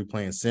Rodri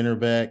playing center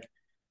back,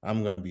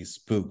 I'm going to be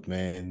spooked,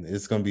 man.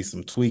 It's going to be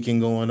some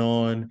tweaking going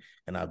on.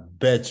 And I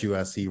bet you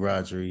I see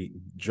Rodri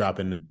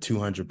dropping the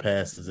 200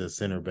 passes at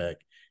center back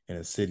in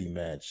a City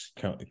match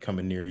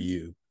coming near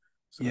you.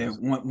 So, yeah,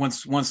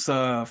 once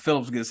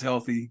Phillips gets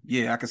healthy,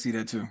 yeah, I can see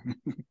that too.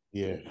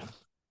 Yeah.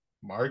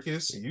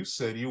 Marcus, you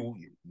said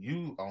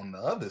you on the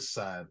other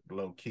side,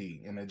 low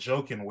key, in a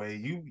joking way.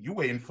 You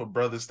waiting for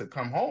brothers to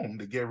come home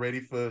to get ready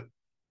for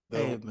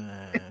the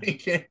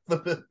for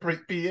the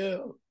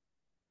PL.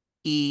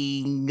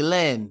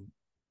 England,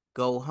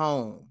 go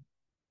home.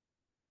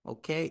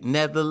 Okay,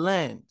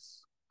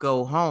 Netherlands,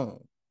 go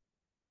home.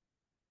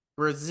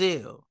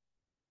 Brazil,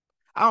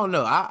 I don't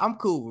know. I'm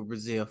cool with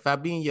Brazil.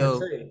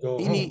 Fabinho,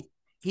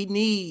 he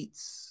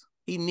needs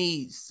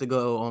to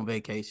go on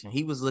vacation.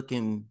 He was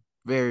looking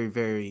very,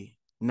 very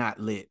not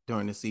lit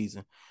during the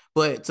season.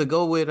 But to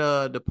go with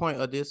the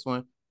point of this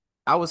one,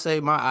 I would say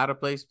my out of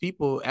place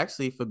people,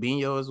 actually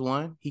Fabinho is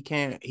one. He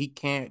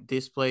can't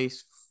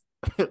displace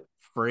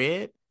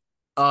Fred.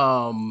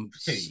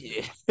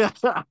 Shit.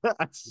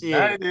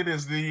 United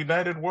is the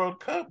United World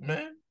Cup,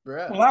 man.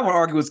 Bruh. Well, I would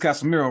argue it's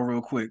Casemiro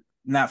real quick,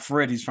 not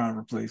Fred. He's trying to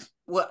replace.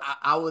 Well,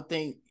 I would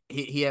think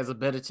he has a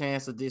better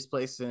chance of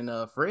displacing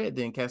Fred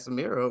than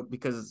Casemiro,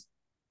 because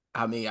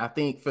I mean, I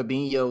think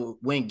Fabinho,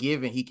 when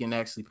given, he can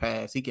actually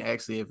pass. He can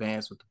actually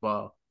advance with the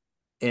ball,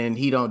 and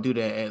he don't do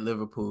that at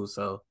Liverpool.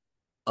 So,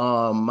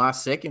 my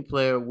second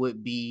player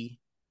would be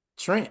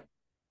Trent.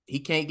 He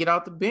can't get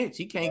off the bench.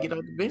 He can't get off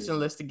the bench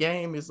unless the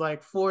game is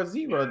like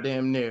 4-0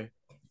 damn near.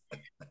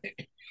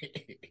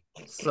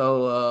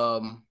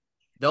 So,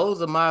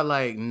 those are my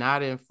like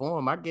not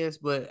informed, I guess.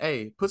 But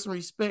hey, put some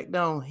respect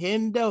on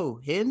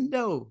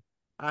Hendo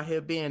out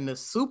here being the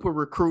super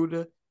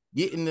recruiter,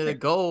 getting the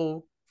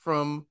goal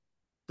from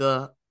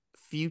the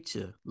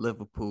future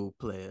Liverpool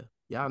player.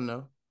 Y'all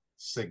know.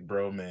 Sick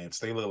bromance.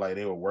 They look like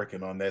they were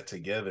working on that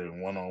together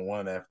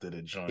one-on-one after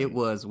the joint. It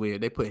was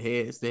weird. They put their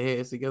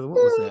heads together. What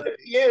was that?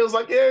 Yeah, it was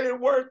like, yeah, it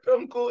worked,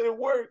 Uncle. It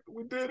worked.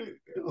 We did it.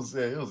 It was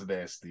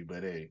nasty,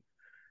 but hey.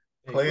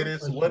 Hey, quick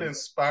Claytis, what question.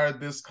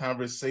 inspired this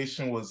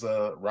conversation was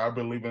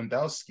Robert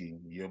Lewandowski,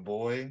 your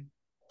boy.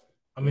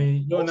 I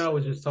mean, you and I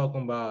was just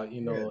talking about,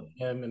 Yeah.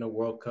 him in the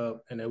World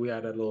Cup, and then we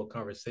had a little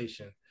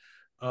conversation.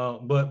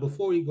 But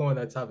before we go on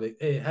that topic,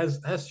 hey,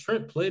 has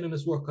Trent played in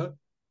this World Cup?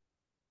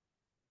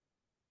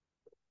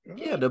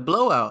 Yeah, the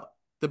blowout.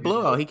 The Yeah.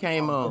 blowout. He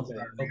came on. Okay,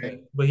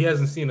 okay, but he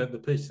hasn't seen the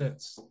pitch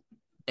since.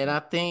 And I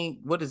think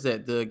what is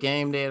that? The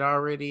game that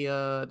already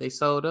they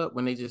sold up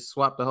when they just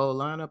swapped the whole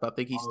lineup. I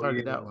think he Oh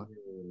started yeah, that one.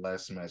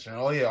 last match. And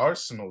oh yeah,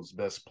 Arsenal's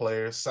best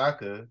player,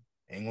 Saka,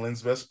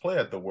 England's best player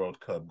at the World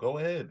Cup. Go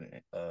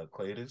ahead,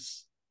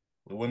 Claytis.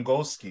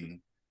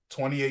 Lewandowski,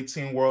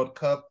 2018 World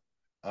Cup.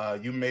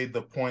 You made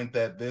the point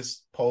that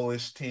this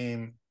Polish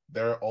team,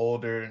 they're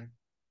older.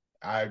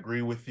 I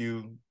agree with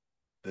you.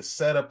 The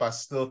setup, I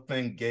still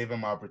think, gave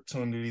him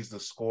opportunities to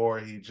score.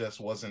 He just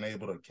wasn't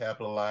able to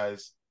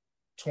capitalize.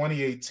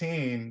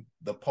 2018,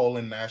 the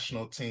Poland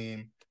national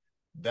team,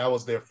 that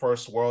was their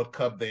first World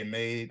Cup they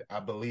made,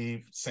 I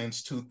believe,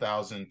 since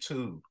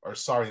 2002. Or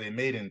sorry, they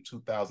made it in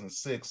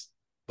 2006.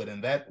 But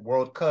in that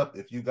World Cup,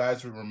 if you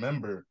guys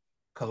remember,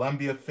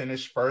 Colombia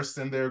finished first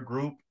in their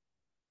group,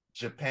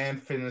 Japan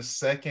finished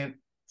second,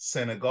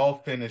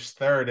 Senegal finished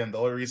third, and the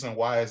only reason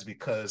why is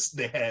because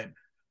they had,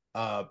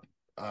 I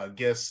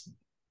guess,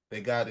 they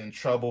got in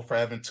trouble for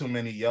having too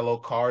many yellow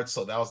cards,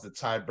 so that was the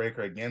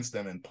tiebreaker against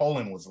them, and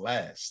Poland was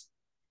last.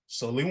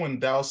 So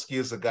Lewandowski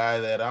is a guy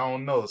that I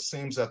don't know. It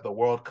seems at the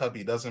World Cup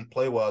he doesn't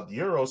play well. At the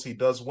Euros he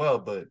does well,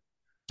 but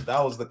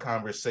that was the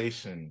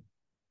conversation.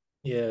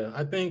 Yeah,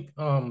 I think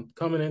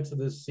coming into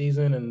this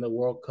season and the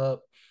World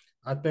Cup,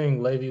 I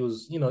think Levy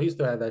was, he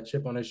still had that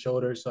chip on his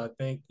shoulder. So I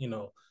think,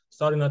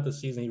 starting out the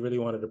season, he really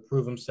wanted to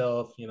prove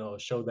himself,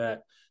 show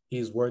that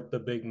he's worth the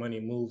big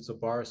money move to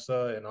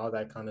Barca and all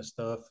that kind of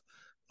stuff.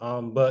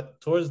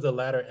 But towards the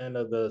latter end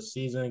of the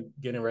season,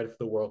 getting ready for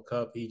the World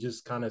Cup, he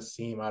just kind of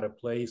seemed out of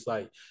place.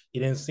 Like he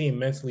didn't seem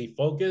mentally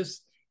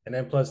focused. And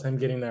then plus him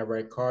getting that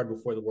red card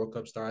before the World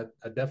Cup started,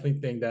 I definitely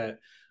think that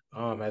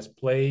has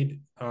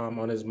played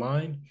on his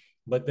mind.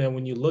 But then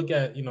when you look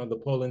at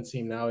the Poland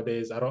team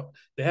nowadays,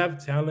 they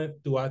have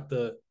talent throughout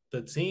the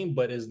team,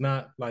 but it's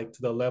not like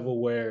to the level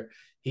where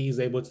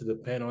he's able to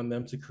depend on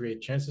them to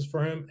create chances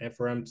for him and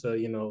for him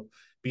to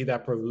be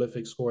that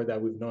prolific scorer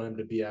that we've known him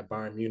to be at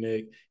Bayern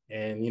Munich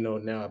and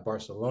now at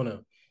Barcelona.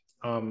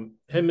 Him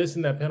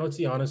missing that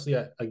penalty, honestly,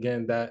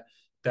 again, that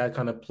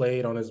kind of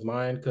played on his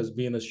mind because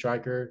being a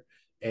striker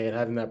and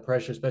having that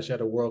pressure, especially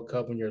at a World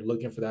Cup when you're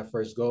looking for that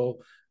first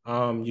goal,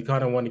 you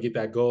kind of want to get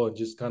that goal and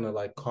just kind of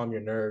like calm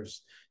your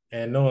nerves.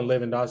 And knowing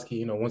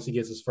Lewandowski, once he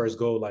gets his first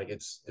goal, like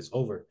it's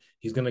over.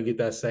 He's gonna get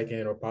that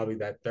second or probably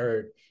that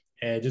third.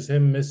 And just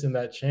him missing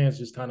that chance,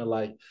 just kind of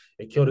like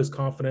it killed his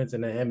confidence.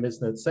 And then him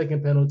missing the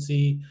second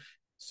penalty.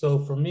 So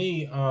for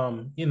me,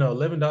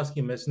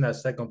 Lewandowski missing that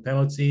second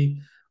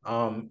penalty,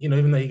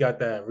 even though he got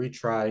that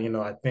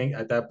retry, I think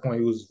at that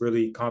point he was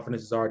really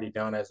confidence is already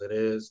down as it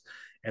is.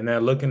 And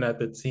then looking at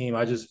the team,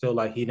 I just feel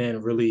like he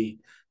didn't really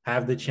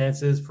have the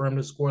chances for him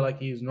to score like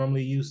he's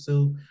normally used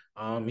to.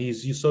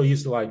 He's so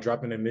used to like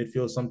dropping in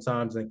midfield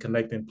sometimes and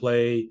connecting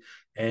play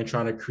and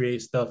trying to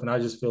create stuff. And I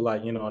just feel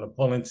like, on a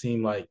Poland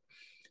team, like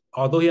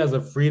although he has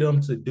the freedom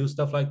to do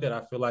stuff like that,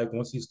 I feel like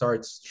once he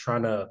starts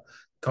trying to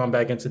come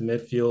back into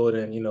midfield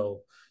and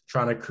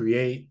trying to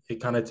create,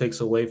 it kind of takes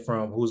away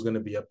from who's going to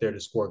be up there to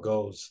score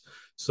goals.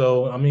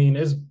 So I mean,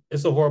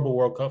 it's a horrible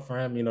World Cup for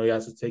him. He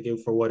has to take it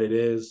for what it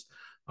is.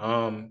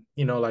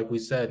 Like we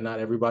said, not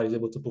everybody's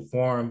able to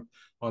perform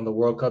on the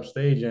World Cup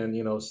stage,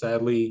 and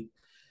sadly,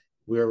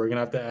 we're gonna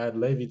have to add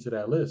Levy to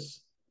that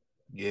list.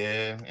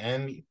 Yeah,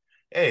 and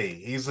hey,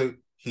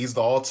 he's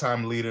the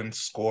all-time leading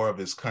scorer of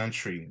his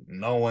country.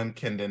 No one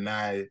can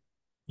deny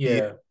he is Yeah,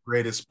 the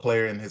greatest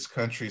player in his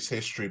country's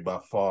history by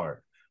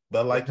far.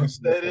 But like you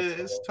said,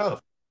 it's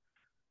tough.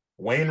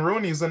 Wayne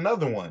Rooney's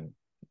another one. Yeah.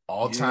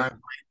 All-time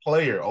great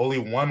player, only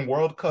one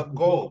World Cup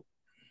goal.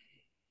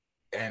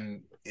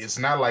 And it's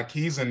not like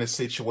he's in the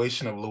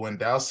situation of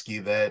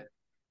Lewandowski that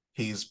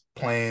he's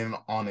playing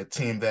on a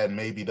team that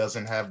maybe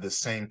doesn't have the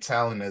same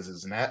talent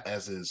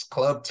as his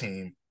club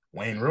team.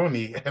 Wayne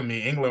Rooney, I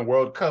mean England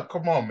World Cup,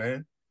 come on,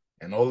 man,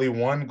 and only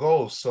one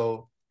goal.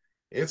 So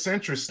it's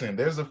interesting.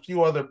 There's a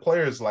few other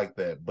players like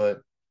that, but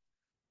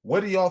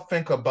what do y'all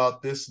think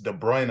about this De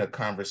Bruyne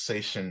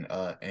conversation,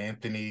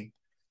 Anthony?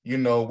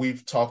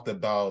 We've talked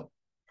about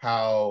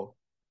how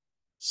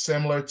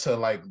similar to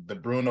like the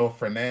Bruno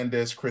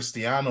Fernandes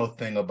Cristiano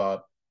thing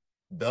about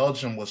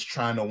Belgium was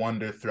trying to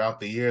wonder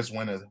throughout the years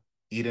when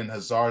Eden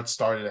Hazard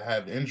started to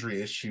have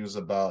injury issues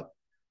about,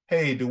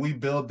 hey, do we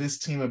build this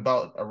team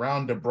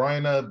around De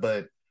Bruyne?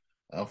 But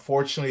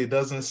unfortunately, it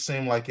doesn't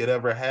seem like it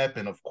ever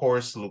happened. Of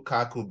course,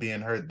 Lukaku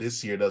being hurt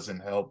this year doesn't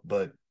help.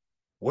 But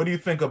what do you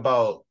think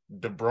about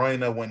De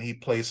Bruyne when he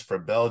plays for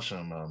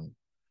Belgium.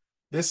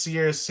 This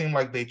year it seemed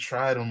like they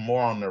tried him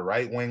more on the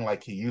right wing,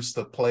 like he used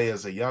to play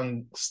as a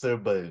youngster,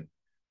 but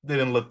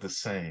didn't look the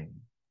same.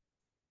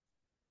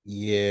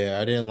 Yeah,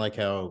 I didn't like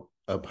how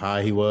up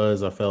high he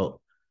was. I feel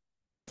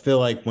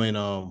like when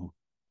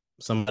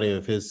somebody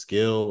of his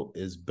skill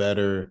is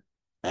better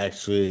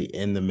actually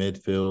in the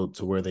midfield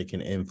to where they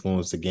can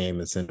influence the game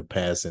and send a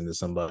pass into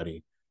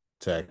somebody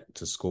to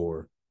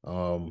score.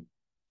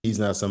 He's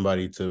not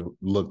somebody to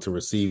look to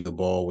receive the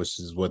ball, which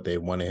is what they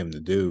wanted him to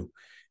do.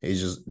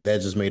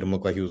 That just made him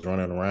look like he was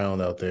running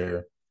around out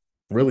there,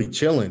 really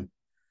chilling.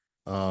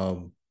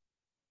 Um,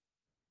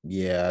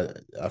 yeah,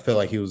 I feel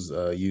like he was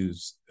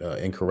used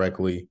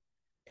incorrectly,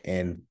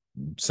 and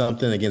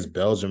something against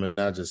Belgium, and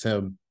not just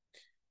him.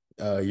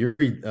 Yuri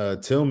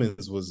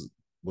Tillmans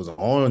was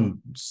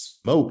on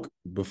smoke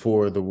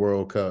before the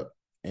World Cup,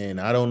 and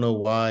I don't know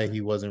why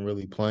he wasn't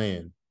really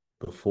playing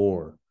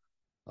before,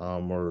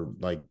 or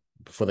like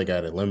before they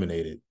got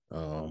eliminated.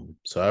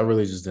 So I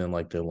really just didn't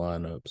like their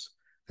lineups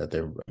that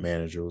their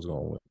manager was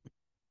going with.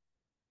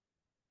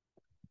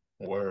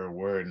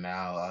 Word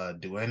now.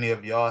 Do any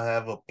of y'all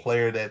have a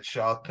player that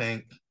y'all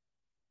think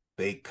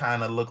they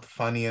kind of looked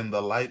funny in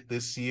the light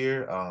this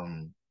year?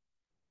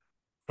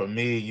 For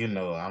me,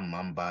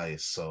 I'm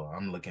biased, so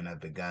I'm looking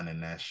at the Ghana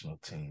national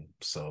team.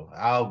 So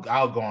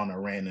I'll go on a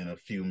rant in a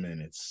few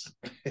minutes.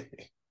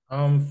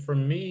 For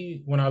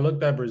me, when I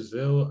looked at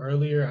Brazil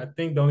earlier, I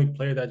think the only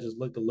player that just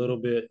looked a little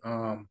bit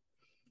out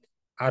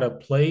of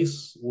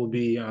place will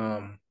be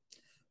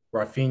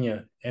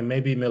Rafinha and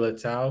maybe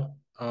Militao.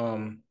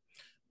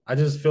 I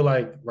just feel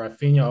like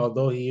Rafinha,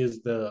 although he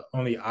is the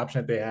only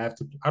option that they have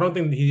to, I don't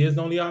think he is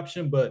the only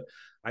option, but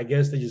I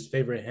guess they just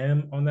favor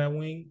him on that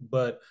wing.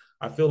 But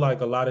I feel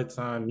like a lot of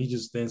time he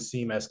just didn't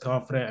seem as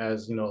confident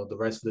as the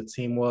rest of the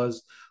team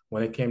was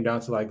when it came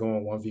down to like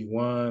going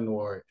 1v1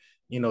 or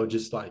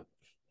just like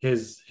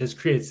his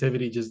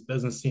creativity just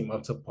doesn't seem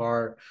up to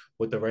par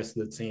with the rest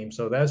of the team.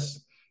 So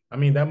I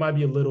mean, that might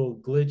be a little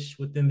glitch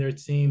within their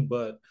team,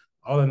 but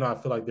all in all,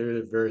 I feel like they're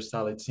a very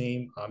solid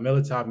team.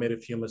 Militao made a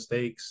few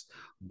mistakes,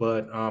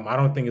 but I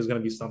don't think it's going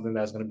to be something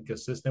that's going to be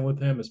consistent with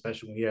him,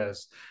 especially when he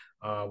has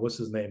what's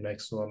his name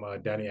next to him,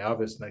 Danny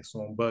Alves next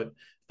to him. But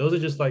those are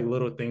just like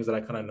little things that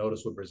I kind of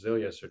noticed with Brazil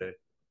yesterday.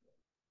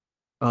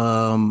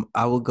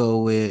 I would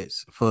go with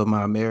for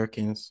my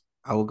Americans,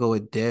 I would go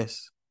with Des.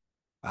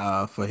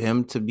 For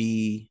him to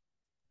be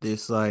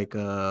this He's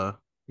on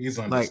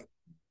this. like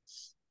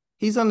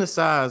he's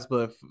undersized,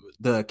 but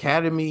the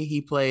academy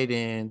he played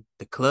in,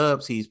 the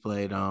clubs he's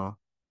played on,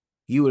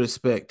 you would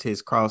expect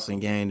his crossing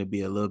game to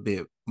be a little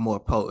bit more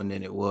potent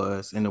than it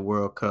was in the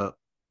World Cup.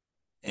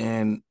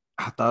 And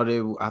I thought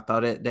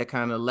that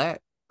kind of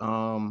lacked.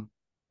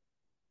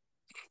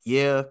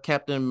 Yeah,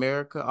 Captain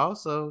America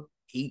also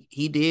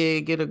he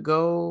did get a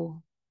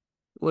goal.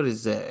 What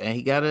is that? And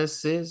he got an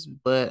assist,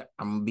 but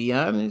I'm gonna be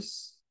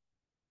honest,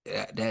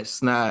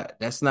 that's not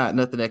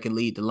nothing that can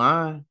lead the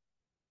line.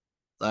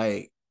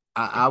 Like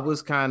I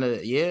was kind of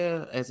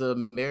as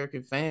an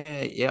American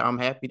fan, I'm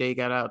happy they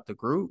got out the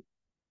group.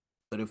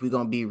 But if we're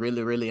gonna be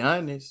really, really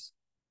honest,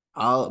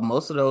 all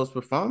most of those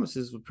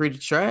performances were pretty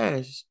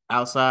trash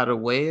outside of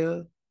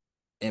Wales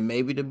and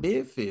maybe the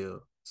midfield.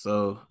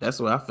 So that's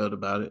what I felt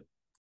about it.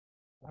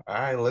 All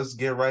right, let's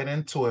get right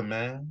into it,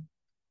 man.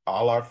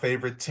 All our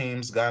favorite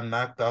teams got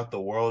knocked out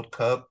the World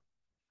Cup.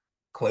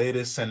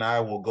 Cletus and I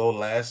will go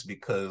last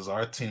because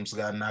our teams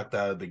got knocked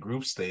out of the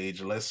group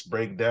stage. Let's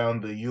break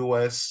down the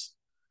U.S.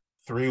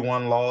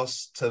 3-1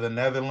 loss to the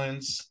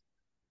Netherlands.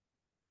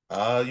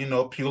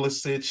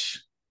 Pulisic,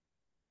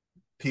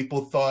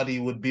 people thought he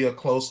would be a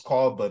close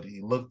call, but he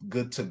looked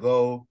good to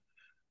go.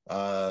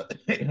 Uh,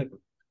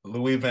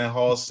 Louis van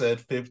Gaal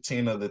said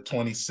 15 of the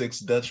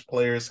 26 Dutch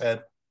players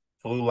had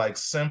flu-like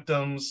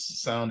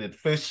symptoms, sounded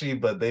fishy,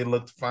 but they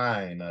looked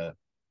fine.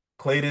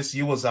 Cletus,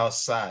 you was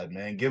outside,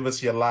 man. Give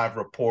us your live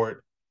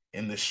report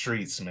in the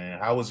streets, man.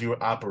 How was you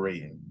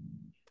operating?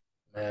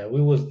 Man,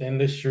 we was in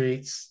the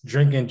streets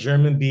drinking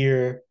German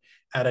beer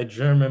at a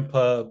German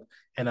pub,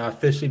 and I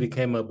officially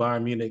became a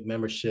Bayern Munich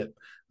membership,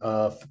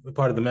 part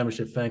of the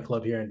membership fan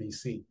club here in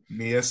DC.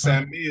 Mia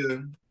San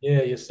Mia.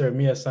 Yeah, yes, sir.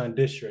 Mia San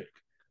District.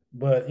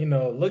 But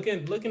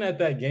looking at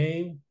that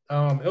game,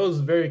 it was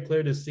very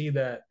clear to see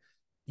that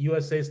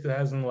USA still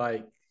hasn't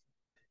like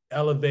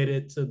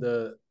elevated to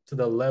the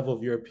level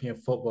of European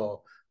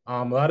football.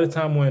 A lot of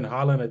time when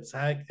Holland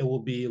attack, it will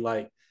be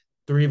like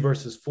 3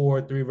 versus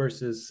 4, 3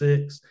 versus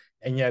 6,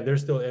 and yeah, they're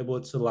still able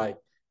to like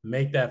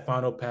make that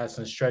final pass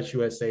and stretch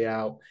USA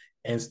out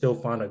and still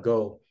find a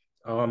goal.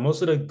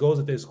 Most of the goals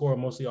that they score are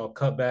mostly all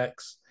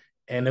cutbacks,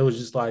 and it was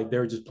just like they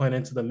were just playing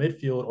into the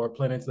midfield or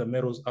playing into the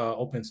middle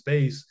open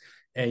space,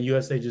 and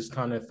USA just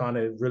kind of found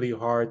it really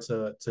hard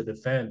to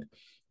defend.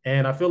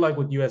 And I feel like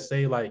with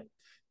USA, like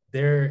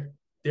they're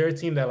they're a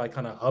team that like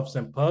kind of huffs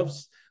and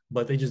puffs,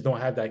 but they just don't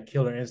have that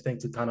killer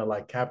instinct to kind of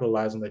like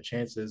capitalize on their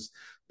chances.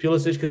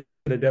 Pulisic could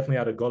have definitely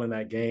had a goal in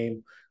that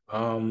game.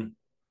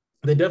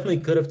 They definitely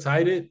could have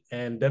tied it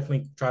and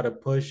definitely try to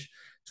push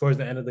towards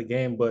the end of the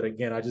game. But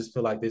again, I just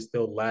feel like they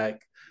still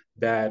lack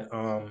that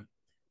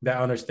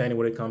understanding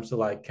when it comes to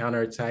like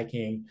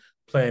counterattacking,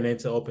 playing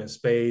into open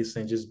space,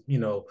 and just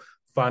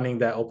finding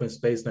that open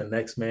space in the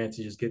next man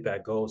to just get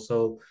that goal.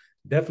 So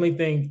definitely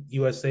think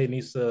USA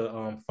needs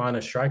to find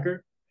a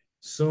striker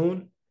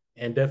soon,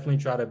 and definitely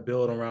try to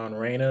build around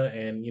Reina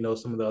and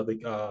some of the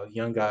other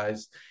young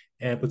guys,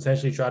 and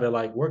potentially try to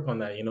like work on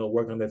that.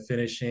 Work on the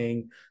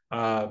finishing,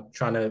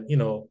 trying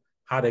to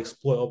how to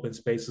exploit open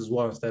space as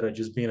well, instead of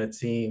just being a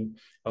team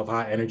of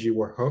high energy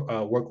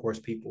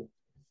workhorse people.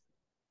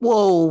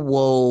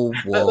 Whoa,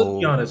 Let's be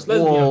whoa, honest.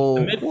 Let's be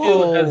honest. The whoa,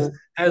 midfield whoa,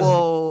 has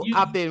whoa. you,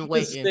 I've been you could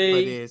waiting for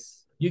say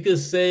this. you could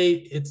say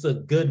it's a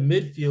good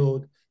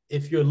midfield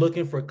if you're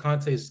looking for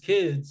Conte's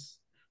kids,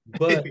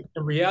 but in They're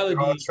all reality,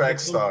 when track it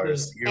comes to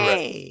stars. You're right.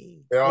 Hey,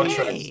 They're all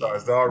track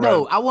stars. hey. They're all run.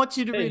 No, I want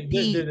you to hey,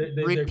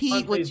 they're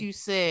repeat what Conte's you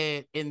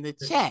said in the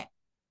they're, chat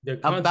they're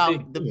Conte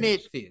about the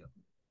juniors. midfield.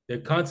 They're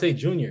Conte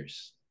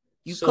juniors.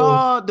 You So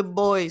called the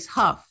boys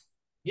Huff.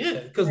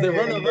 yeah, because they're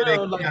running They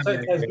around like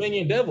kinda-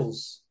 Tasmanian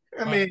devils.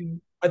 I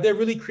mean, Are they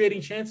really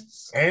creating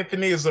chances?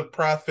 Anthony is a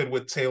prophet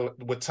with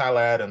Tyler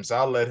Adams.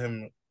 I'll let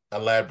him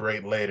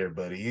elaborate later,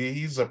 but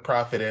he's a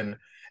prophet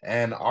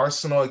and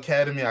Arsenal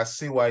Academy. I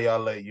see why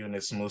y'all let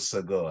Yunus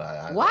Musa go.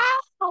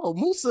 Wow,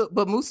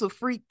 Musa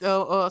freaked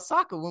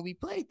soccer when we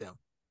played them.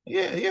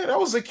 Yeah, that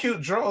was a cute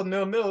draw,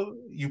 0-0.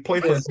 You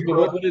play for Yeah,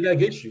 zero. what did that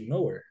get you?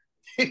 Nowhere.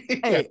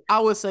 Hey, I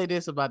would say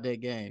this about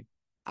that game.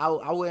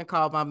 I wouldn't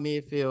call my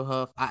midfield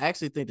Huff. I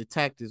actually think the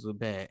tactics were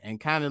bad, and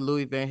kind of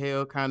Louis Van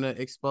Gaal kind of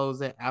exposed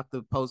that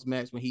after post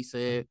match when he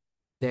said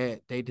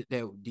that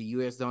the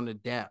US don't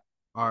adapt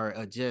or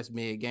adjust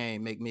mid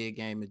game, make mid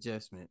game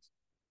adjustments.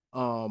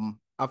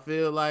 I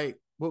feel like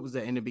what was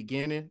that in the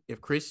beginning?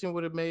 If Christian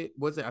would have made,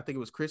 was it? I think it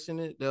was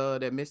Christian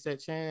that missed that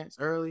chance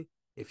early.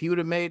 If he would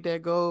have made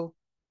that goal,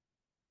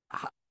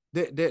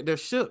 they're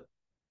shook,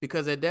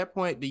 because at that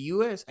point the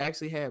US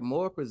actually had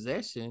more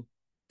possession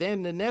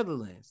than the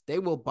Netherlands. They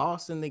were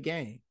bossing the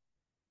game.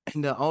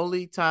 And the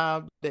only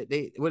time that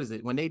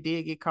when they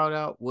did get caught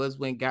out was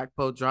when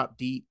Gakpo dropped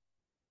deep.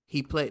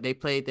 They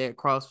played that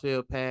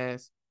crossfield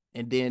pass,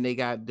 and then they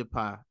got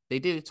Depay. They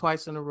did it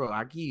twice in a row.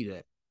 I give you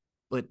that.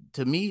 But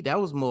to me, that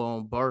was more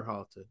on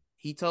Berhalter.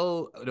 He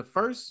told the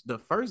first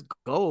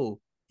goal,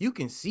 you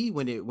can see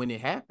when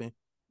it happened.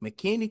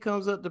 McKinney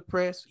comes up to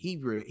press.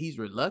 He's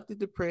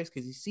reluctant to press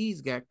because he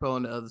sees Gakpo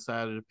on the other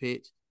side of the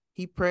pitch.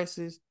 He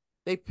presses.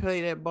 They play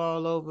that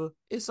ball over.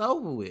 It's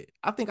over with.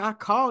 I think I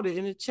called it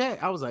in the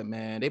chat. I was like,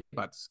 man, they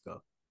about to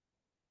score.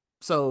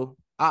 So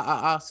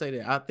I'll say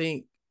that. I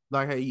think,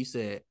 like how you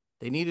said,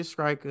 they need a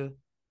striker.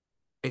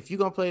 If you're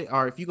gonna play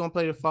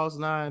the false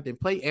nine, then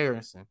play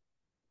Aronson.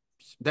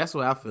 That's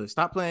what I feel.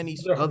 Stop playing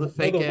these other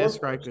fake ass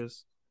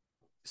strikers.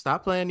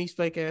 Stop playing these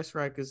fake ass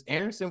strikers.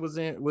 Aronson was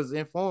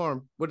in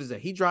form. What is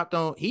that? He dropped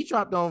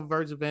on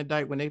Virgil van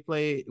Dijk when they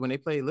played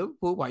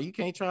Liverpool. Why you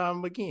can't try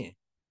him again?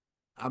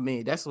 I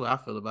mean, that's what I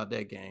feel about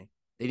that game.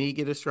 They need to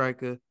get a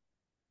striker,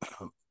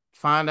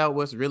 find out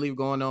what's really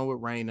going on with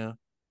Reina,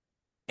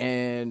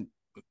 and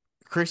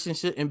Christian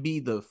shouldn't be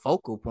the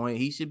focal point.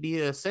 He should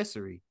be an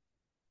accessory.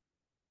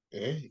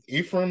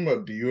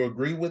 Ephraim, do you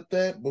agree with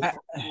that? Before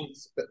you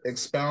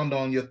expound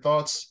on your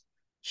thoughts,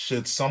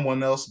 should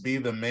someone else be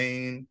the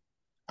main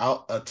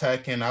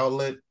attacking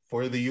outlet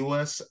for the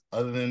U.S.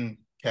 other than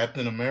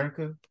Captain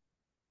America?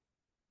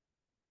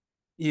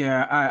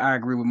 Yeah, I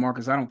agree with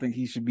Marcus. I don't think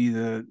he should be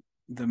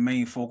the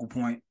main focal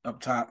point up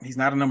top. He's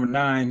not a number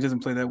 9. He doesn't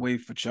play that way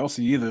for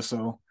Chelsea either.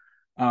 So,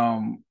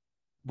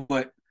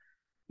 but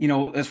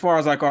as far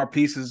as like our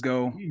pieces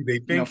go, They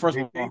think, first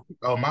of all,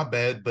 oh my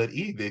bad, but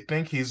they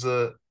think he's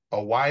a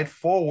wide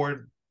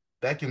forward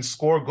that can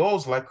score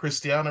goals like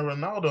Cristiano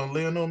Ronaldo and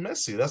Lionel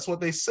Messi. That's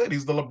what they said.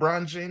 He's the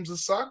LeBron James of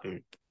soccer.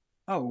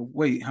 Oh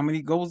wait, how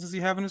many goals does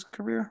he have in his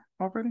career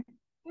already?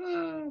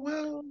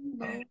 Well,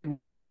 no.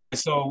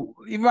 So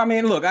I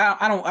mean, look,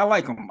 I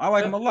like him. I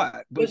like him a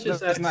lot, but Let's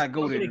just let's ask not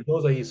go how there. many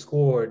goals that he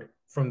scored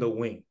from the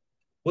wing.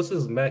 What's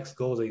his max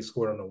goals that he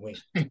scored on the wing?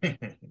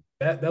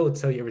 that would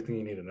tell you everything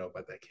you need to know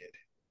about that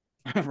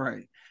kid.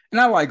 Right. And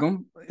I like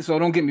him. So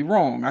don't get me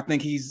wrong. I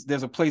think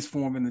there's a place for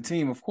him in the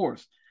team, of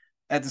course.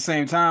 At the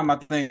same time, I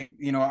think,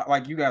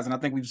 like you guys, and I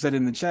think we've said it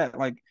in the chat,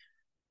 like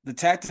the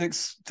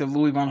tactics, to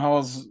Louis Van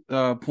Gaal's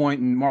point,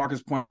 and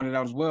Marcus pointed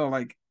out as well,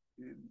 like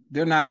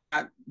they're not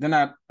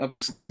up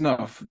to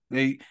snuff.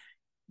 He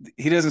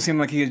doesn't seem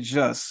like he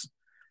adjusts.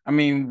 I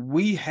mean,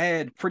 we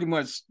had pretty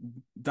much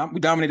we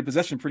dominated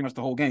possession pretty much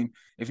the whole game.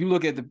 If you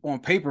look at on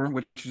paper,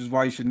 which is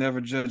why you should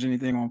never judge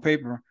anything on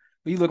paper,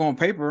 but you look on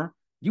paper,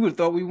 you would have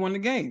thought we won the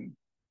game.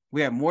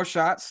 We had more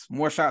shots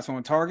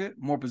on target,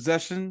 more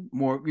possession,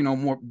 more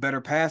better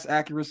pass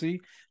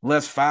accuracy,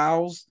 less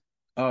fouls,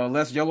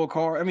 less yellow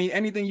card. I mean,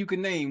 anything you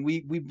can name,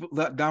 we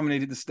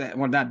dominated the stat.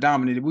 Well, not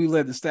dominated, we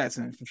led the stats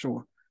in for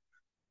sure.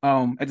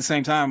 At the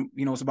same time,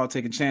 it's about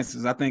taking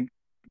chances. I think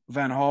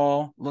Van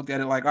Gaal looked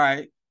at it like, all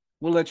right,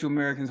 we'll let you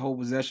Americans hold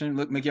possession.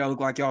 Make y'all look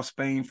like y'all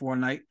Spain for a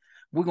night.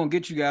 We're gonna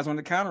get you guys on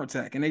the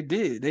counterattack. And they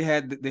did. They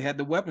had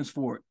the weapons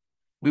for it.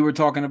 we were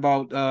talking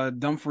about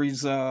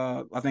Dumfries.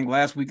 I think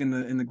last week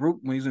in the group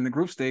when he was in the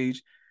group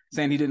stage,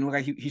 saying he didn't look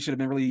like he should have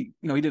been really.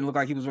 He didn't look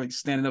like he was really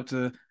standing up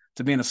to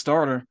being a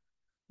starter.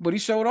 But he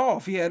showed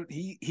off.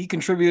 He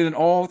contributed in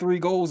all three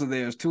goals of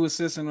theirs, 2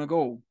 assists and a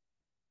goal.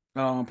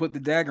 Put the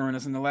dagger in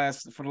us in the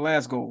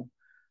last goal.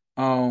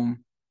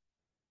 Um,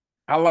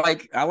 I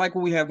like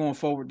what we have going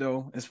forward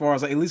though, as far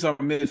as at least our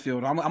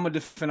midfield. I'm gonna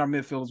defend our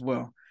midfield as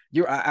well.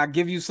 I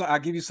give you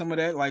some of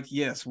that. Like,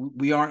 yes,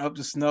 we aren't up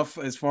to snuff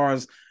as far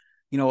as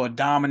a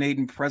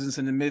dominating presence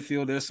in the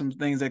midfield. There's some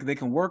things that they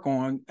can work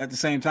on. At the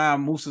same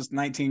time, Musa's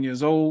 19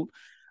 years old.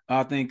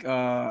 I think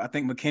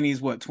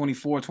McKinney's what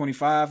 24,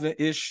 25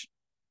 ish.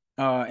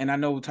 And I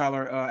know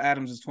Tyler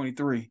Adams is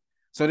 23.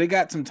 So they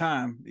got some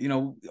time.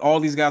 All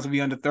these guys will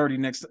be under 30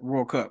 next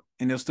World Cup,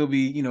 and they'll still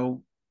be,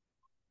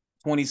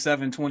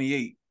 27,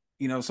 28.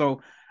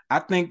 So I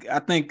think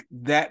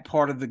that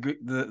part of the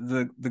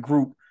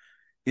group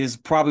is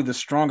probably the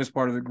strongest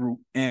part of the group,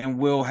 and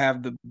will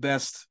have the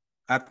best,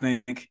 I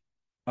think,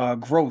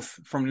 growth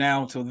from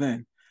now till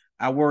then.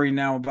 I worry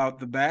now about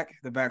the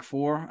back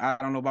four. I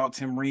don't know about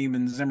Tim Ream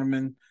and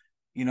Zimmerman.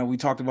 We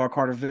talked about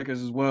Carter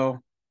Vickers as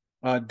well.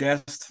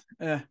 Dest,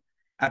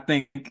 I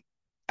think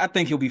I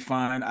think he'll be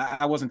fine.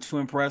 I wasn't too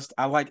impressed.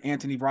 I like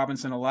Anthony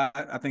Robinson a lot.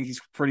 I think he's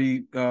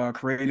pretty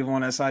creative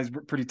on that side. He's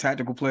a pretty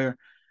technical player,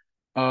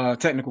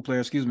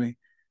 excuse me.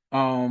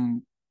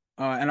 And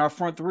our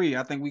front three,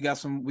 I think we got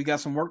some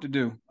work to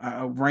do.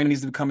 Rain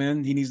needs to come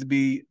in. He needs to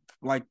be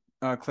like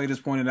Clay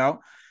just pointed out.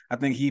 I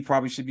think he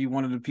probably should be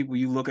one of the people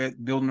you look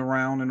at building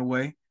around in a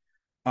way.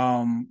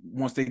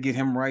 Once they get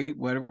him right,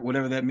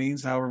 whatever that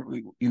means. However,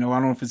 I don't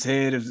know if it's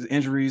head, if it's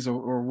injuries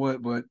or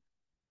what, but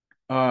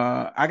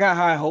I got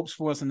high hopes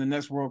for us in the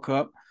next World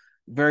Cup.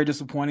 Very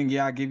disappointing,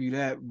 yeah, I give you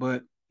that,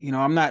 but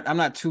I'm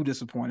not too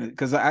disappointed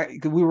because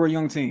we were a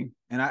young team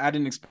and I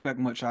didn't expect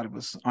much out of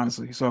us,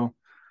 honestly. So,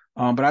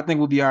 but I think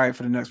we'll be all right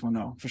for the next one,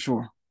 though, for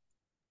sure.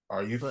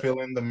 Are you But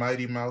feeling the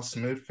Mighty Mouse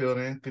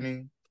midfield,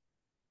 Anthony?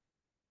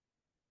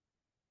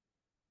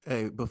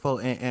 hey,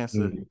 before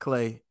answer, Mm.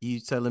 Clay, you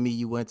telling me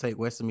you wouldn't take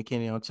Weston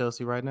McKennie on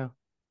Chelsea right now?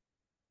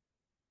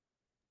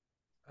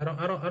 I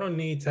don't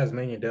need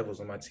Tasmanian Devils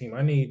on my team.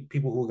 I need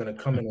people who are going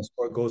to come in and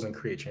score goals and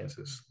create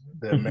chances.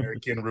 The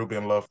American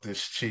Ruben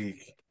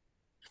Loftus-Cheek.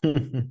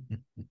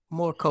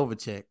 More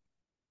Kovacic.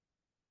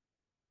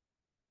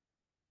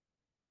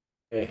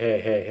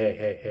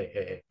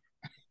 Hey.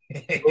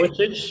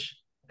 Kovacic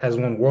has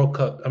won World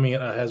Cup. I mean,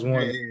 has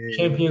won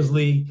Champions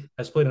League.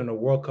 Has played in a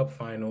World Cup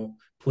final.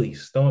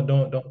 Please don't.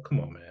 Come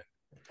on, man.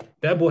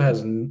 That boy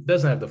doesn't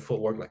have the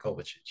footwork like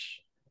Kovacic.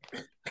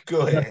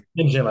 Go ahead.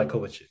 Engine like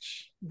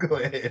Kovacic. Go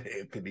ahead,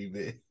 Anthony,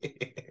 man.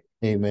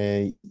 Hey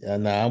man,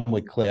 nah, I'm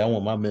with Clay. I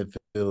want my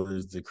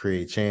midfielders to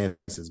create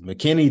chances.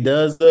 McKinney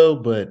does though,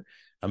 but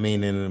I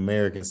mean in an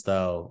American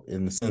style,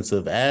 in the sense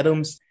of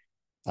Adams,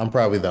 I'm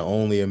probably the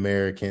only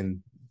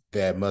American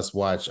that must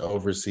watch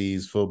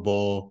overseas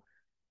football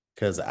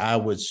because I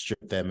would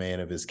strip that man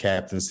of his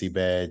captaincy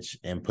badge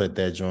and put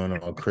that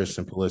joint on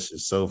Christian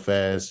Pulisic so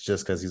fast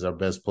just because he's our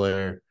best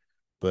player.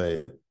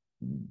 But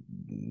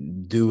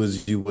do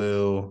as you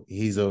will.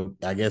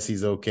 I guess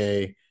he's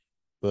okay,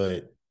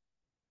 but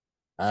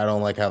I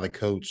don't like how the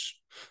coach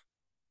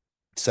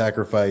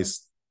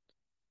sacrificed.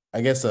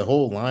 I guess the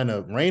whole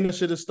lineup. Reina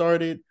should have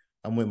started.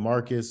 I'm with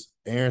Marcus.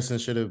 Aronson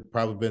should have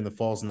probably been the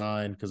false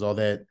nine because all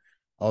that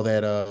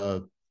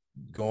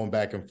going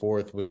back and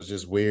forth was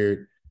just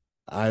weird.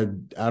 I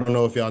don't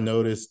know if y'all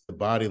noticed the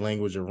body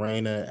language of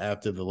Reina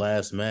after the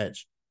last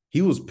match.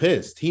 He was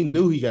pissed. He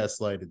knew he got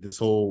slighted this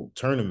whole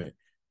tournament.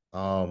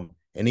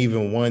 And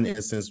even one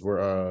instance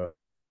where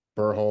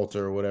Berhalter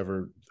or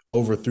whatever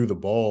overthrew the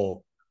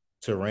ball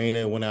to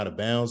Reina, went out of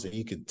bounds, and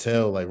you could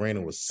tell like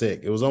Reina was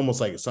sick. It was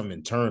almost like something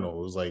internal.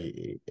 It was like,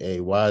 hey,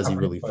 why is he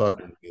really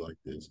fucking with me like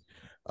this?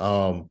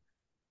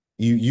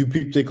 You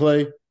peeped it,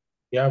 Clay?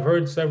 Yeah, I've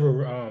heard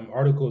several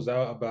articles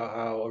out about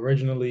how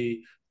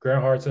originally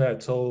Grant Hartson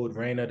had told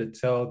Reina to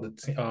tell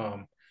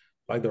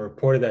like the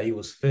reporter that he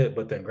was fit,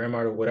 but then Grant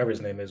Hartson, whatever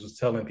his name is, was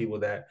telling people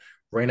that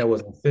Reina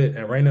wasn't fit.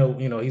 And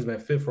Reina, he's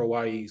been fit for a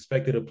while. He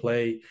expected to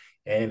play,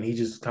 and he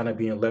just kind of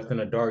being left in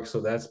the dark.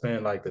 So that's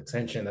been like the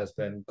tension that's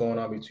been going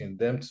on between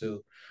them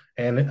two.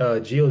 And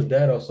Gio's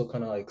dad also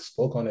kind of like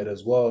spoke on it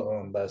as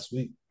well last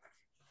week.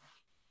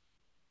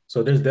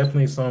 So there's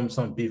definitely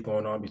some beef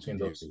going on between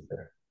Yeah. those two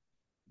there.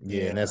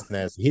 Yeah, and that's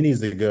nasty. He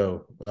needs to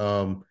go.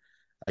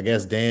 I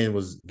guess Dan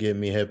was getting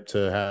me hip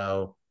to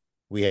how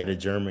we had a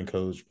German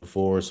coach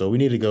before, so we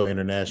need to go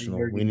international.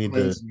 We Jurgen need to,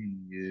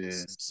 Klinsmann, yeah.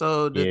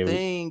 So the yeah,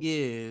 thing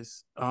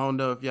is, I don't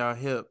know if y'all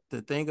hip.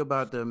 The thing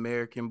about the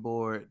American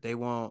board, they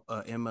want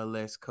a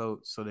MLS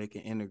coach so they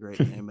can integrate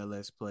the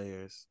MLS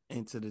players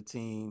into the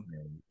team.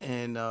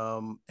 And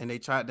they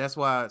tried. That's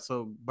why.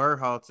 So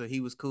Berhalter, he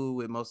was cool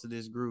with most of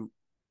this group,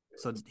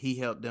 so he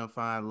helped them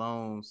find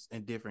loans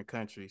in different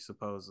countries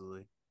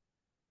supposedly.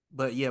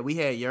 But yeah, we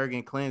had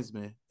Jurgen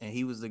Klinsmann, and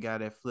he was the guy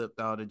that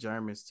flipped all the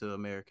Germans to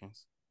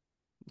Americans.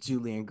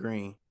 Julian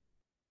Green.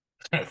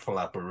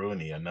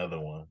 Flopperoonie, another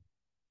one.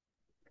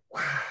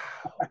 Wow.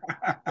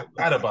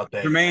 Forgot about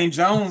that. Jermaine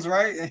Jones,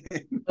 right?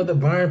 Another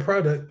Bayern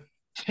product.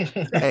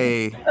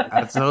 Hey,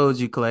 I told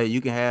you, Clay,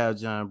 you can have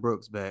John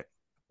Brooks back.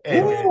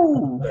 Hey man,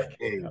 Ooh.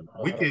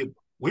 hey,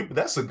 we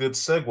that's a good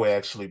segue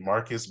actually,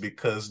 Marcus,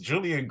 because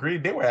Julian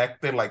Green, they were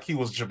acting like he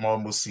was Jamal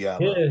Musiala.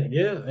 Yeah,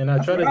 yeah. And I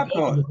That's tried what to I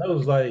tell thought. him, I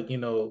was like,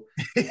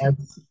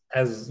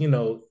 as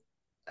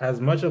as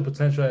much of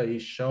potential as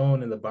he's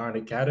shown in the Bayern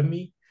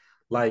Academy,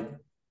 like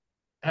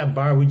at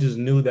Bayern, we just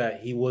knew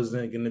that he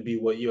wasn't going to be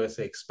what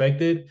USA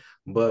expected.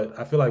 But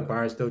I feel like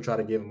Bayern still try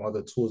to give him all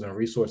the tools and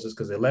resources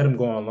because they let him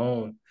go on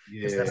loan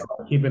instead Yeah.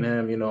 of keeping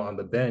him, on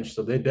the bench.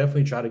 So they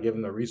definitely try to give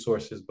him the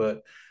resources.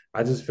 But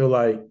I just feel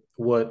like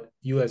what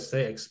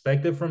USA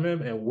expected from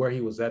him and where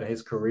he was at in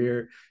his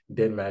career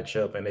didn't match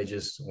up, and they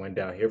just went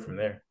down here from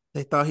there.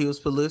 They thought he was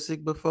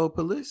Pulisic before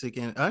Pulisic,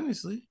 and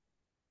honestly,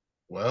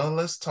 Well,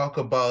 let's talk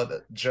about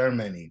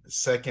Germany, the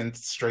second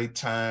straight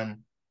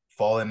time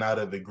falling out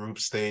of the group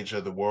stage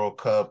of the World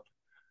Cup.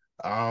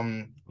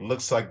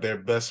 Looks like their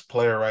best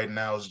player right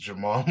now is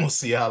Jamal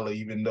Musiala,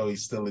 even though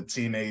he's still a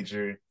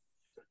teenager.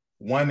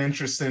 One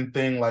interesting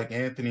thing, like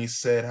Anthony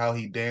said, how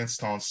he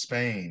danced on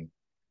Spain.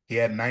 He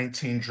had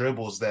 19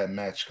 dribbles that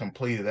match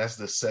completed. That's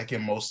the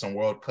second most in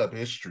World Cup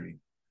history.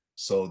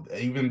 So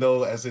even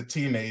though as a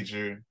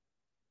teenager,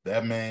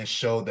 that man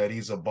showed that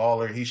he's a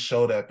baller. He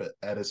showed up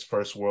at his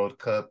first World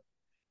Cup.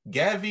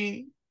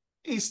 Gavi,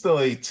 he's still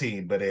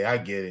 18, but hey, I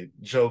get it.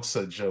 Jokes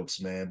are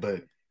jokes, man.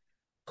 But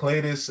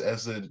Cletus,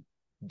 as a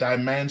Die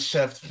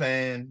Mannschaft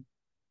fan,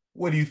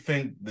 what do you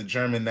think the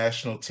German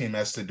national team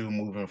has to do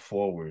moving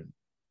forward?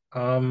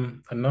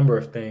 A number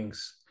of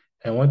things.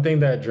 And one thing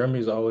that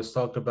Germany's always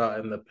talked about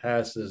in the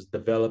past is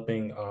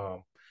developing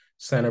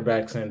center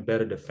backs and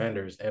better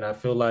defenders. And I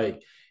feel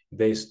like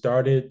they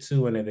started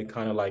to, and then they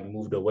kind of like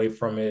moved away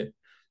from it.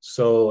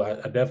 So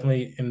I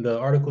definitely, in the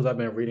articles I've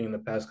been reading in the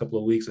past couple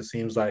of weeks, it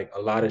seems like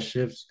a lot of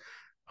shifts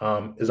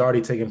is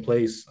already taking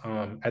place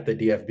at the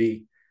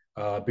DFB.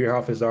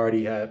 Bierhoff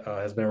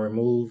has been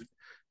removed.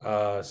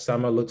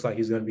 Sama looks like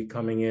he's going to be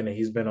coming in, and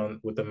he's been on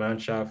with the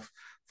Mannschaft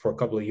for a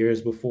couple of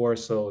years before.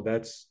 So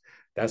that's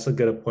a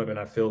good appointment,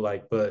 I feel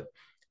like. But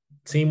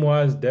team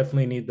wise,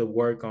 definitely need to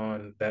work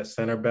on that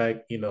center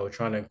back,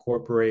 trying to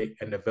incorporate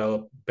and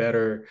develop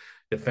better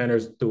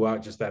defenders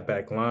throughout just that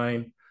back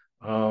line.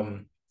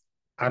 Um,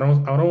 I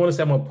don't want to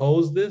say I'm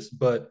opposed this,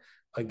 but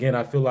again,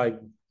 I feel like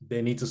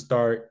they need to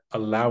start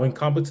allowing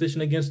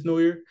competition against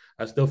Neuer.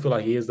 I still feel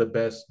like he is the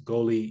best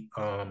goalie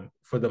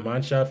for the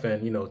Mannschaft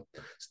and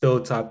still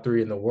top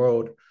three in the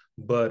world.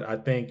 But I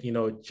think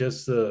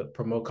just to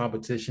promote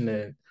competition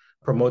and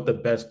promote the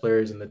best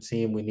players in the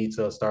team, we need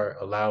to start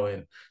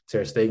allowing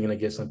Ter Stegen to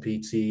get some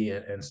PT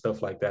and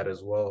stuff like that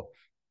as well.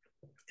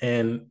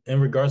 And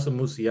in regards to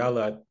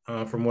Musiala,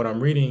 from what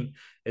I'm reading,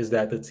 is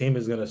that the team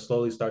is going to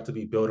slowly start to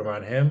be built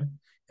around him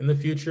in the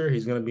future.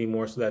 He's going to be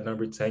more so that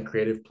number 10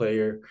 creative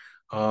player.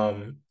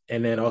 And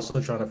then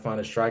also trying to find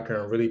a striker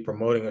and really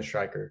promoting a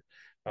striker.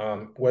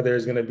 Whether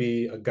it's going to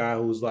be a guy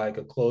who's like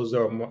a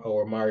closer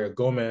or Mario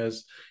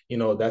Gomez,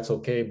 that's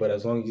okay. But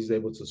as long as he's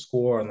able to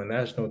score on the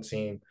national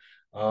team,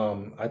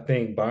 I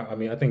think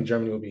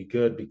Germany will be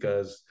good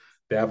because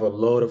they have a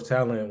load of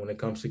talent when it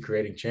comes to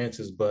creating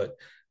chances, but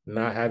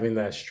not having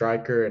that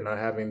striker and not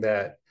having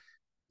that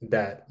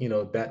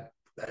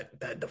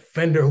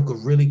defender who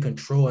could really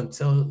control and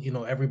tell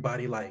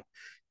everybody like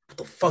what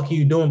the fuck are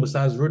you doing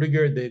besides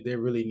Rudiger, they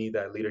really need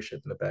that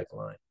leadership in the back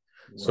line.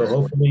 So Word.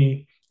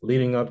 hopefully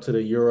leading up to the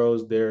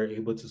Euros, they're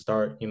able to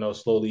start,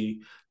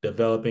 slowly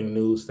developing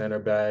new center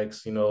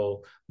backs,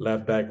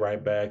 left back,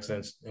 right backs,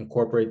 and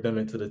incorporate them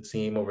into the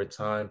team over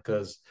time.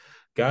 Because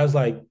guys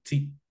like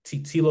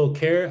Tilo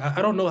Kerr,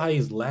 I don't know how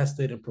he's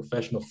lasted in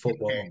professional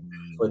football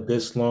for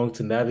this long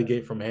to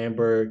navigate from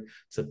Hamburg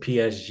to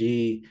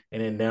PSG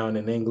and then down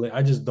in England.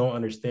 I just don't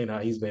understand how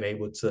he's been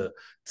able to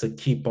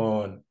keep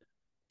on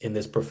in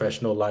this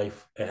professional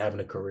life and having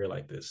a career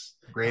like this.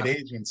 Great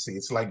agency.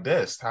 It's like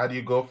this. How do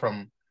you go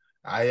from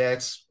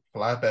Ajax,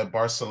 flop at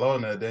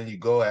Barcelona, then you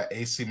go at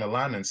AC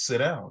Milan and sit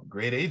down?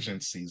 Great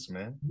agencies,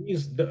 man.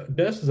 This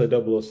is a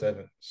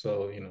 007.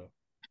 So,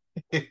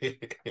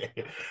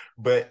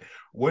 But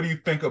what do you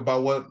think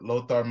about what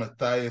Lothar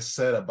Matthäus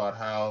said about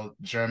how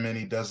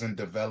Germany doesn't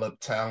develop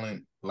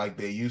talent like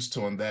they used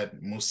to, and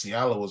that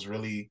Musiala was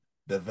really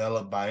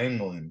developed by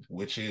England,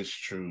 which is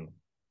true.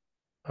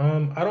 I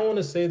don't want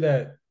to say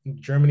that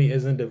Germany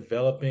isn't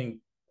developing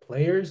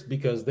players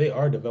because they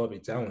are developing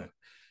talent.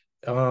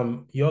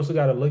 You also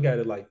got to look at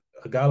it like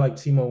a guy like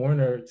Timo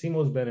Werner.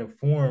 Timo's been in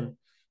form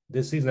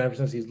this season ever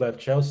since he's left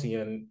Chelsea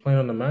and playing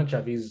on the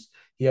Mannschaft.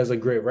 He has a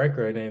great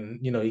record, and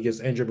he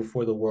gets injured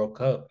before the World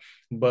Cup.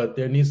 But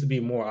there needs to be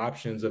more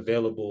options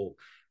available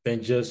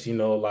than just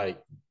like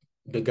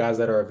the guys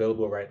that are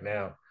available right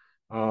now.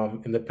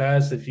 In the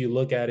past, if you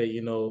look at it,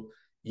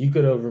 you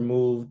could have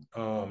removed,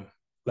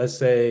 let's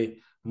say,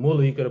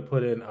 Muller. You could have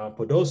put in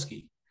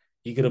Podolski.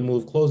 You could have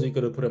moved closer. You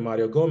could have put in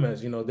Mario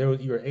Gomez. You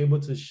were able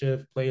to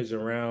shift players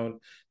around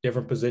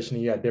different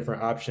positions. You had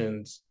different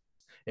options,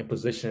 in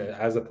position,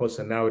 as opposed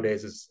to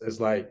nowadays, it's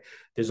like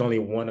there's only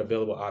one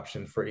available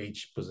option for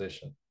each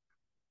position.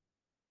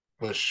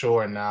 For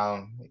sure.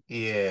 Now,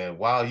 yeah,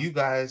 while you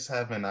guys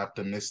have an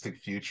optimistic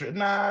future,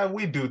 nah,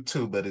 we do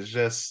too, but it's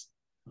just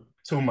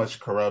too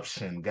much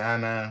corruption.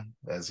 Ghana,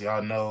 as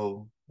y'all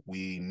know,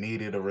 we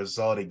needed a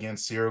result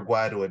against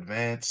Uruguay to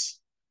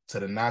advance to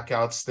the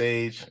knockout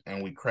stage,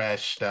 and we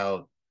crashed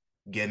out,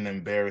 getting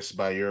embarrassed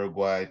by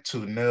Uruguay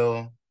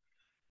 2-0.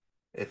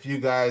 If you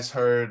guys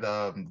heard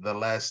the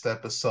last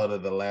episode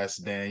of The Last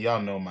Dan,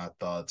 y'all know my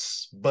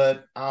thoughts,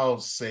 but I'll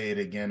say it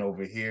again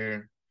over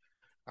here.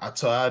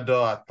 Ado,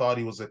 I thought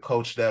he was a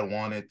coach that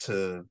wanted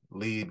to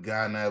lead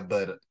Ghana,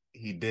 but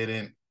he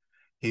didn't.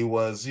 He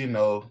was,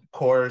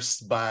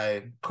 coerced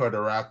by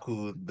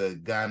Kodaraku, the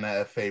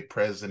Ghana FA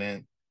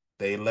president.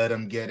 They let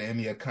him get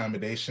any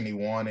accommodation he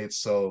wanted,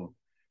 so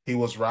he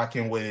was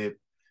rocking with it.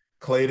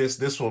 Cletus,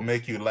 this will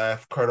make you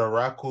laugh.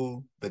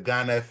 Kodaraku, the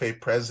Ghana FA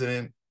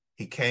president,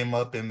 he came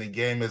up in the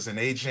game as an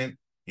agent.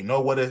 You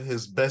know what are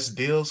his best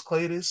deals,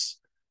 Cletus?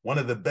 One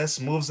of the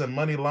best moves in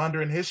money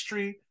laundering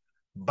history?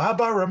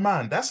 Baba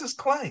Rahman, that's his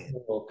client.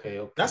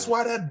 Okay. That's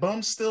why that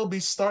bum still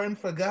be starting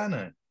for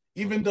Ghana,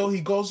 even though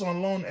he goes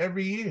on loan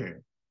every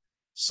year.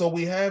 So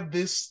we have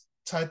this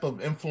type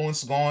of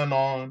influence going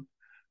on.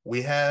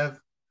 We have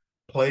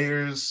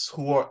players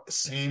who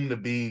seem to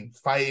be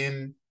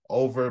fighting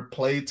over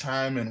play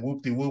time and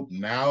whoop-de-whoop.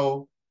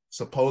 Now,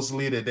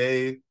 supposedly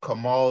today,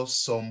 Kamal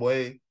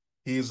Somwe,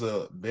 he's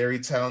a very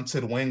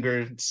talented winger.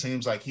 It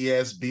seems like he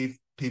has beef.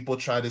 People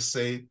try to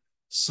say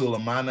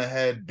Sulemana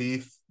had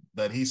beef,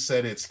 but he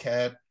said it's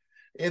cap.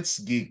 It's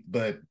geek,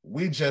 but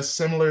we just,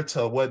 similar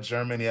to what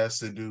Germany has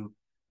to do,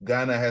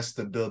 Ghana has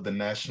to build the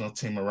national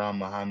team around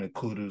Mohamed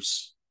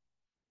Kudus.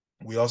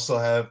 We also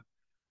have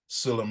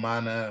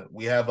Sulemana.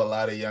 We have a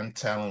lot of young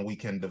talent we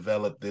can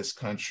develop this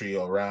country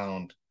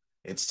around.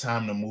 It's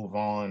time to move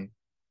on.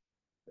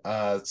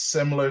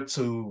 Similar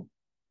to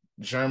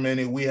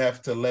Germany, we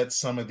have to let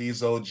some of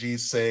these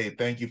OGs say,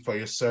 thank you for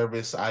your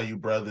service. IU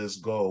brothers,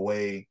 go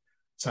away.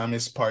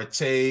 Thomas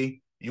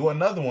Partey, you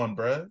another one,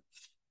 bruh.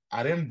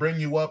 I didn't bring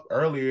you up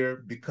earlier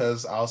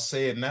because I'll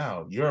say it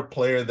now. You're a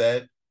player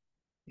that,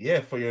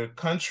 yeah, for your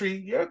country,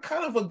 you're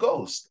kind of a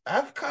ghost.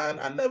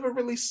 AFCON, I never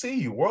really see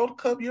you. World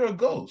Cup, you're a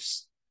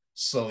ghost.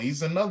 So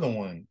he's another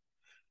one.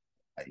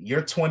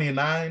 You're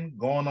 29,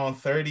 going on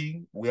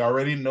 30. We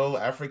already know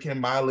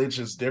African mileage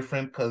is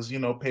different because,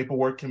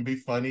 paperwork can be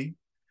funny.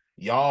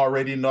 Y'all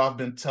already know I've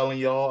been telling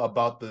y'all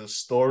about the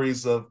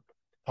stories of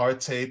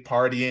Partey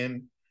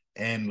partying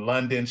and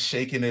London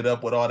shaking it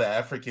up with all the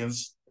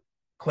Africans.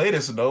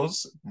 Cletus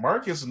knows,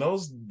 Marcus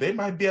knows they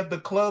might be at the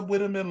club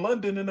with him in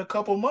London in a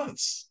couple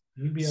months.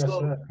 He be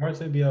outside.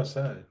 Partey be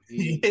outside.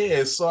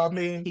 Yeah, so I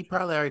mean, he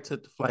probably already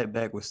took the flight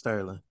back with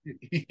Sterling.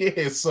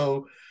 Yeah,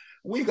 so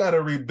we got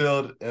to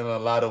rebuild in a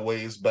lot of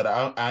ways, but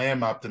I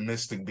am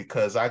optimistic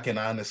because I can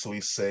honestly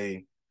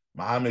say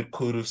Mohamed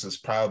Kudus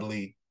is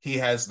he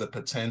has the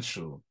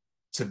potential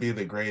to be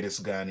the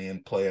greatest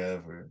Ghanaian player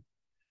ever.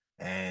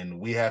 And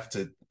we have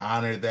to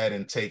honor that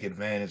and take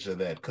advantage of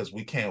that because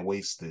we can't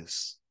waste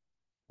this.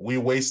 We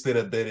wasted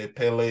a bit at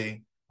Pele.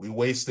 We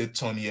wasted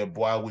Tony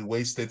Yeboah. We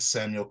wasted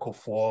Samuel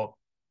Kofor.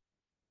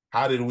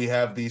 How did we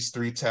have these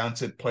three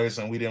talented players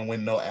and we didn't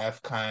win no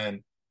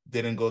AFCON,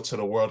 didn't go to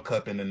the World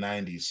Cup in the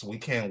 90s? We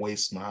can't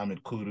waste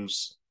Mohamed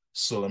Kudus,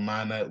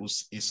 Sulemana,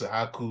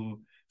 Isahaku,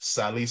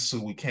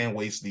 Salisu. We can't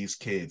waste these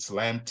kids.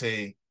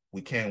 Lamte,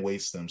 we can't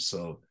waste them.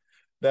 So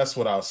that's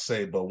what I'll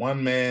say. But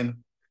one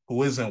man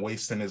who isn't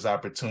wasting his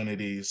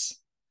opportunities,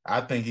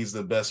 I think he's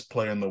the best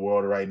player in the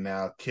world right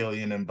now,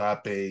 Kylian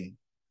Mbappe.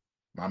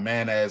 My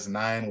man has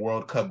 9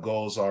 World Cup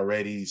goals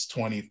already. He's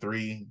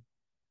 23.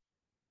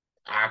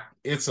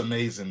 It's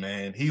amazing,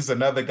 man. He's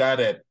another guy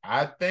that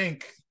I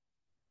think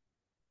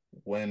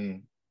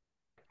when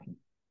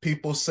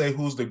people say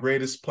who's the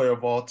greatest player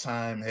of all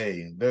time,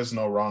 hey, there's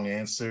no wrong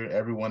answer.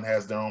 Everyone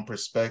has their own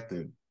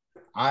perspective.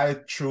 I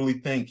truly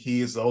think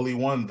he is the only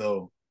one,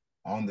 though,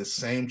 on the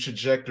same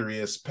trajectory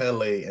as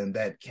Pele and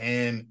that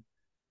can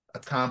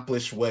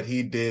accomplish what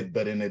he did,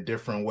 but in a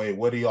different way.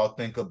 What do y'all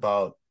think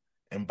about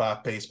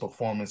Mbappe's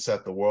performance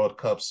at the World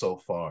Cup so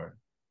far?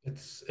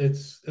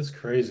 It's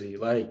crazy.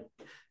 Like,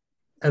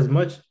 as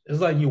much it's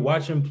like you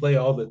watch him play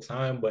all the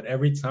time, but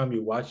every time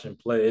you watch him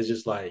play, it's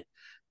just like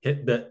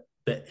the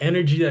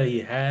energy that he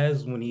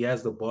has when he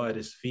has the ball at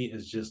his feet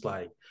is just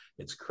like,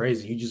 it's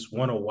crazy. You just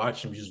want to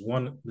watch him, you just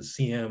want to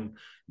see him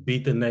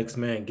beat the next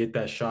man, get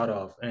that shot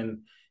off,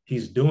 and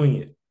he's doing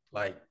it.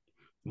 Like,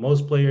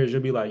 most players,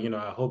 you'll be like,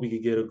 I hope he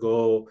could get a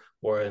goal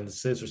or an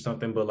assist or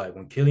something. But like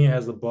when Kylian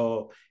has the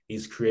ball,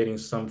 he's creating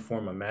some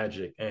form of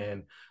magic.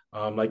 And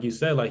like you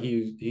said, like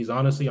he's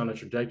honestly on a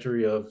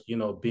trajectory of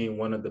being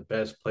one of the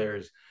best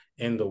players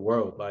in the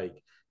world.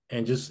 Like,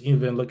 and just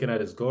even looking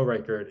at his goal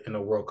record in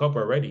the World Cup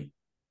already.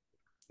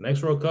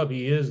 Next World Cup,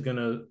 he is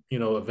gonna,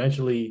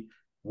 eventually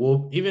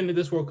will, even in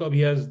this World Cup,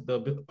 he has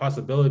the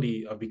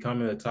possibility of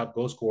becoming the top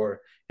goal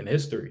scorer in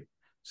history.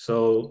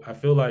 So I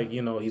feel like,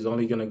 he's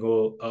only gonna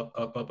go up,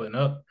 up, up, and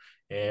up.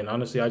 And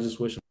honestly, I just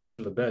wish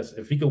the best.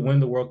 If he could win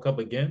the World Cup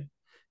again,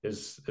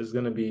 it's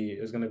gonna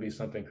be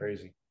something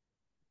crazy.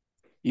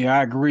 Yeah,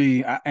 I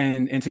agree.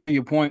 And to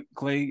your point,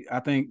 Clay, I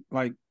think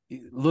like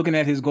looking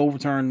at his goal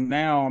return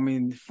now, I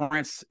mean,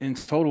 France in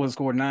total has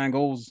scored 9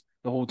 goals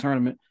the whole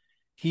tournament.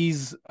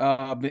 He's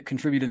been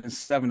contributed in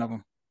 7 of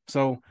them.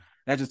 So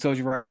that just tells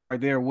you right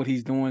there what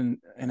he's doing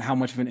and how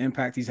much of an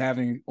impact he's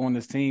having on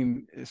this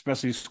team,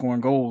 especially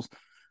scoring goals.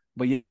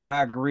 But yeah,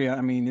 I agree.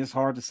 I mean, it's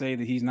hard to say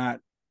that he's not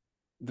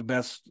the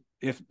best,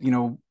 if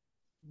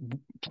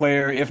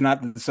player, if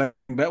not the second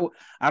best.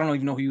 I don't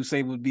even know who you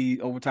say would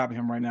be over top of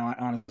him right now,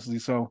 honestly.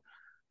 So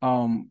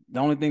the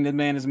only thing that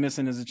man is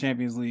missing is the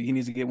Champions League. He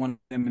needs to get one of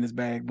them in his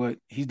bag, but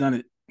he's done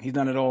it. He's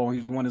done it all.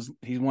 He's won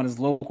his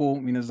local, I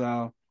mean his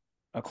a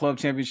club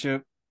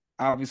championship.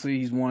 Obviously,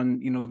 he's won,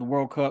 the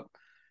World Cup.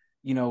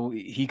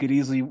 He could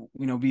easily,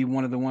 be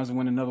one of the ones to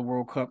win another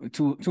World Cup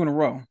two in a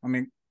row. I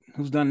mean,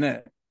 who's done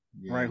that?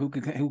 Yeah. Right? Who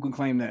can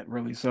claim that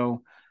really?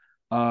 So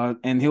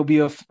and he'll be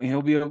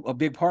a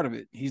big part of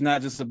it. He's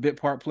not just a bit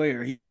part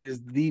player; he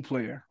is the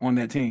player on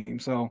that team.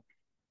 So,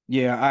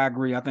 yeah, I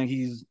agree. I think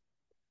he's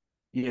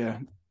yeah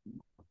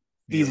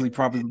Yeah. easily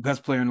probably the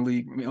best player in the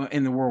league, I mean,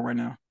 in the world right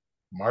now.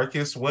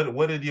 Marcus,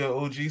 what did your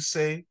OG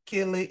say?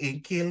 Kill it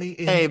and kill it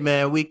Hey and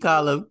man, we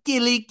call him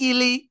Gilly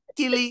Gilly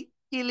Gilly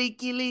Gilly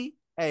Gilly.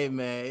 Hey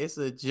man, it's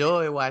a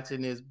joy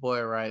watching this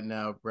boy right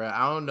now, bro.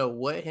 I don't know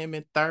what him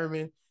and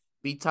Thurman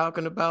be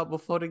talking about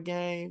before the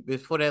game,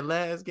 before that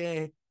last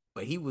game,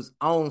 but he was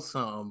on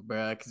something,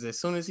 bro. Because as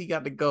soon as he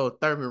got to go,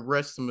 Thurman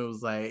rushed him. It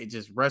was like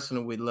just rushing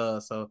him with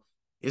love. So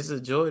it's a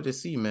joy to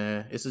see,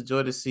 man. It's a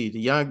joy to see the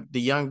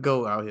young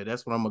goat out here.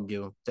 That's what I'm gonna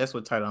give him. That's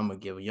what title I'm gonna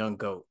give a young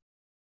goat.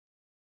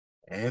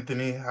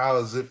 Anthony, how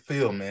does it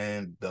feel,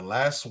 man? The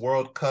last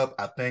World Cup,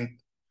 I think,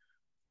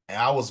 and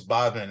I was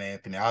bothering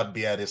Anthony. I'd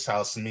be at his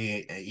house.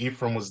 Me and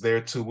Ephraim was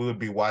there too. We would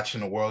be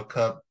watching the World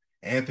Cup.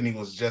 Anthony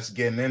was just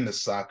getting into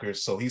soccer,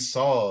 so he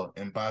saw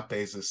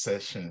Mbappe's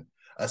ascension,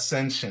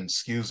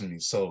 excuse me.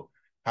 So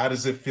how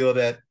does it feel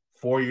that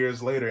 4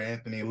 years later,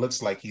 Anthony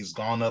looks like he's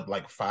gone up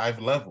like 5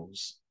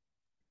 levels?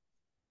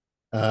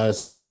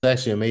 It's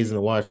actually amazing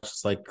to watch.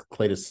 Just like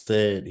Clayton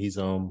said, he's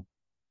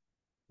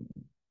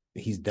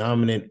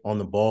dominant on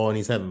the ball and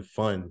he's having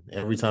fun.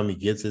 Every time he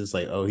gets it, it's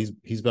like, oh,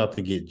 he's about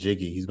to get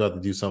jiggy. He's about to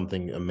do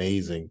something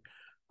amazing.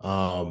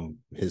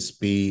 His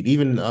speed,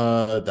 even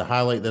the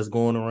highlight that's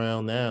going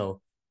around now,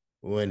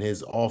 when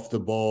his off the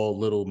ball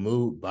little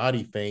move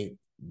body feint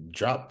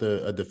dropped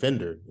a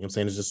defender. You know what I'm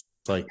saying? It's just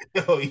like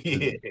Oh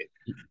yeah,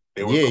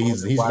 they were yeah, calling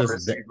he's it he's wide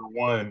just that receiver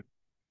one.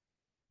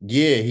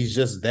 yeah, he's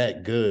just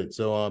that good.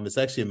 So it's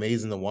actually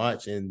amazing to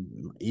watch.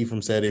 And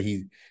Ephraim said that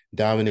he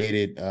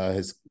dominated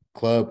his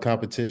club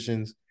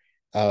competitions,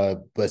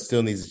 but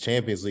still needs the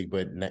Champions League.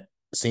 But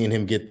seeing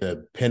him get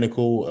the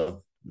pinnacle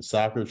of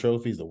soccer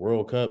trophies, the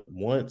World Cup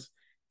once,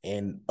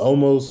 and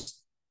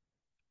almost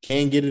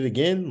can get it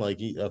again, like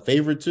a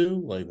favorite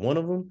too, like one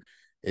of them,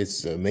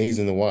 it's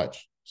amazing to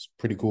watch. It's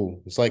pretty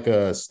cool. It's like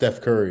Steph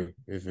Curry.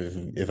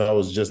 If I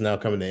was just now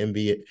coming to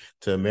NBA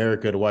to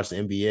America to watch the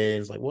NBA,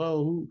 and it's like,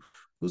 whoa,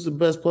 who's the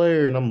best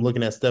player? And I'm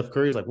looking at Steph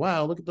Curry. It's like,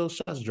 wow, look at those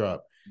shots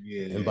drop.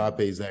 Yeah,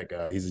 Mbappe's that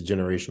guy. He's a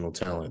generational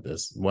talent.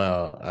 That's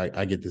wow.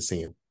 I get to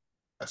see him.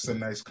 that's a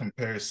nice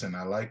comparison.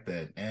 I like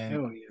that. And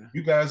Hell yeah.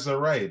 you guys are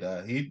right.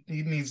 He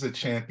needs a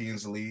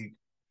Champions League.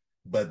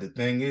 But the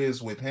thing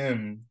is with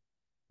him,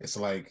 it's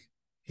like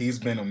he's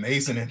been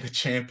amazing in the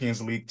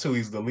Champions League too.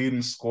 He's the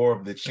leading scorer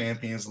of the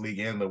Champions League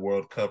and the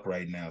World Cup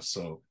right now.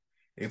 So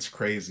it's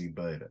crazy.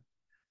 But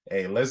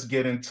hey, let's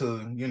get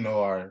into,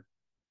 our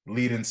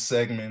leading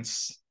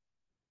segments.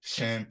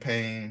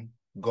 Champagne,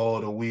 goal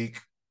of the week.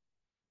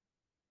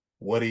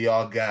 What do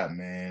y'all got,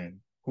 man?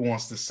 Who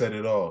wants to set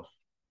it off?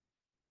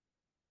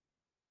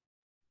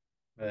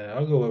 Man,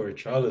 I'll go with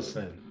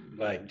Richarlison.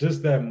 Like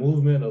just that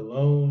movement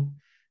alone,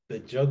 the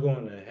juggle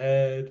on the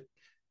head,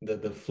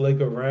 the flick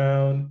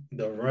around,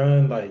 the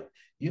run, like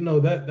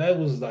that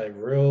was like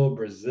real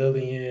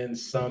Brazilian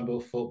samba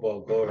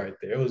football goal right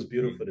there. It was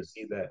beautiful to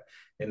see that.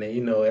 And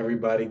then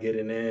everybody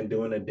getting in,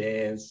 doing a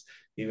dance,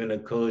 even the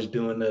coach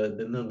doing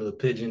the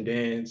pigeon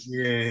dance.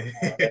 Yeah.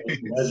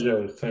 That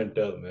joke was turned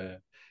up, man.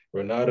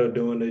 Ronaldo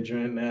doing the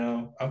drink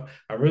now.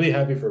 I'm really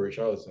happy for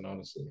Richarlison,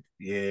 honestly.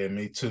 Yeah,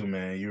 me too,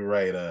 man. You're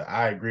right.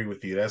 I agree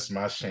with you. That's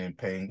my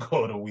champagne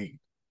goal of the week.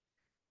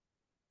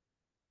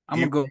 I'm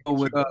You, gonna go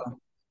with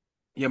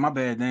yeah, my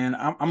bad, Dan.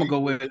 I'm gonna go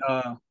with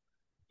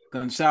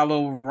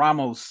Gonçalo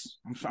Ramos.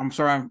 I'm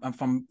sorry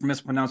if I'm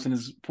mispronouncing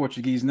his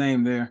Portuguese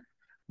name there,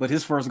 but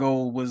his first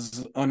goal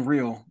was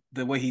unreal.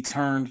 The way he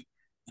turned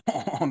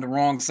on the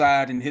wrong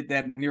side and hit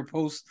that near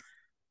post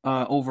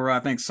over. I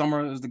think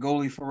Sommer is the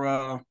goalie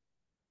for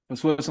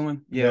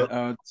Switzerland. Yeah,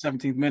 yep.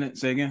 17th minute.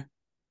 Say again.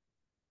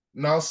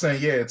 No, I was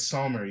saying, yeah, it's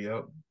Sommer.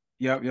 Yep.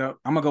 Yep.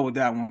 I'm gonna go with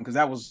that one because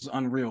that was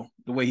unreal.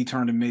 The way he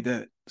turned and made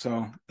that.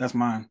 So that's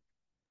mine.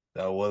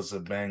 That was a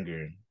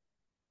banger.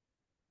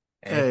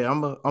 And Hey,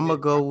 I'm gonna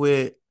go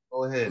with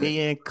go ahead. me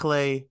and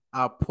Clay,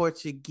 our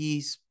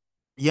Portuguese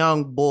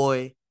young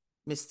boy,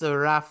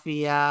 Mr.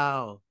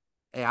 Rafael.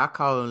 Hey, I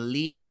call him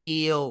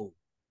Leo.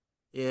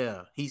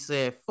 Yeah, he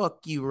said,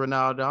 "Fuck you,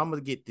 Ronaldo. I'm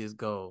gonna get this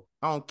goal.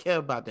 I don't care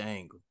about the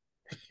angle."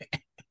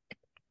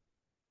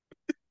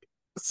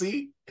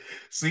 See,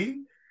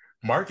 see,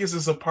 Marcus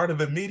is a part of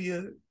the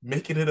media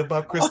making it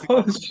about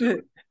Cristiano. Oh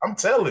shit! I'm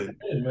telling.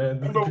 Hey, man,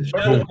 Remember,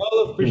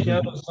 all of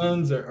Cristiano's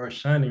sons are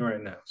shining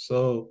right now.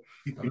 So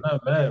I'm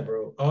not mad,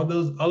 bro.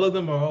 All of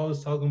them are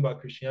always talking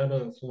about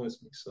Cristiano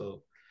influenced me.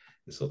 So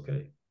it's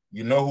okay.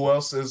 you know who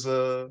else is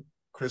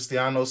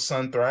Cristiano's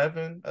son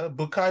thriving?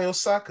 Bukayo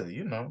Saka,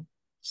 you know.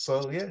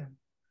 So yeah.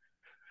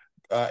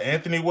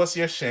 Anthony, what's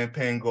your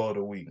champagne goal of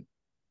the week?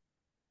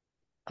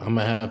 I'm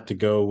gonna have to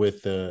go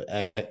with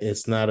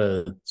it's not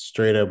a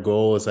straight up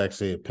goal, it's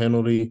actually a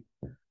penalty.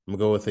 I'm gonna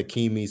go with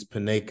Hakimi's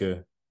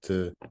Panenka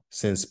to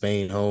send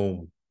Spain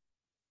home.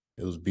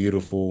 It was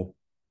beautiful,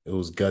 it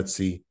was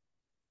gutsy,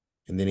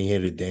 and then he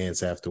hit a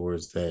dance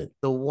afterwards that,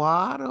 The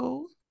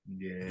Waddle.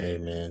 Yeah. hey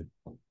man.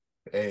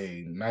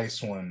 Hey,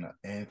 nice one,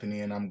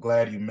 Anthony. And I'm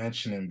glad you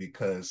mentioned him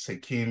because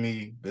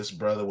Hakimi, this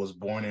brother was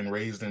born and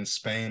raised in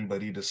Spain,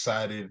 but he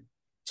decided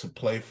to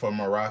play for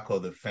Morocco,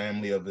 the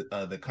family of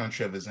the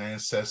country of his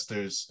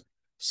ancestors.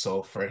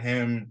 So for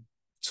him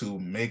to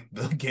make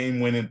the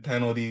game-winning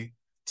penalty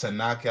to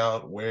knock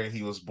out where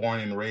he was born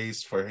and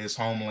raised for his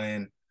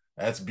homeland,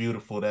 that's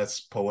beautiful.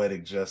 That's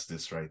poetic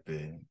justice right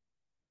there.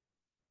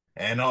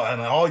 And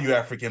all you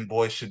African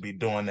boys should be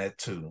doing that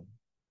too.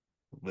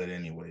 But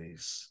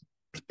anyways.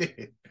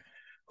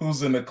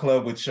 Who's in the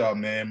club with y'all,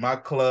 man? My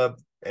club,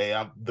 hey,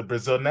 I'm the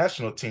Brazil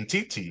national team,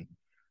 TT.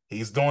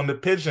 He's doing the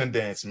pigeon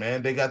dance,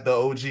 man. They got the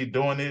OG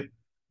doing it.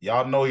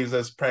 Y'all know he's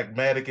as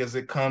pragmatic as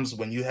it comes.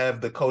 When you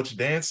have the coach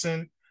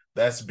dancing,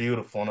 that's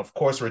beautiful. And of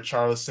course,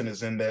 Richarlison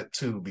is in that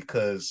too,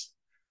 because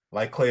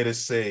like Clayton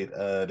said,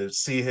 to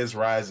see his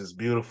rise is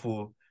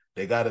beautiful.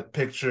 They got a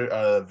picture,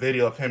 a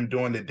video of him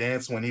doing the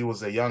dance when he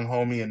was a young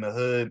homie in the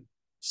hood.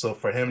 So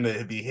for him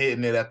to be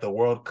hitting it at the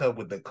World Cup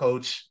with the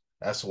coach,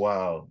 that's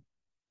wild.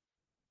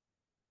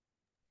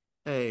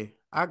 Hey,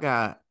 I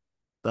got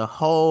the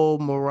whole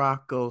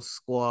Morocco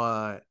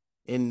squad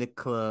in the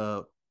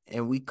club,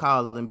 and we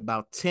call them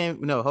about 10.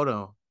 No, hold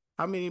on.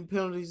 How many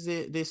penalties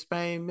did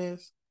Spain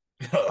miss?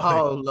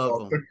 All of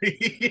All them.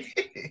 three.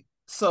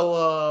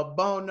 So,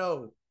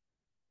 Bono,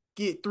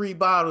 get 3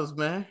 bottles,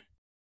 man.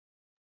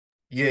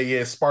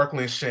 Yeah,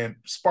 sparkling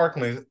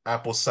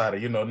apple cider.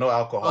 You know, no Oh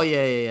alcohol.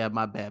 yeah.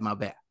 My bad.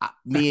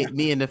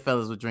 Me and the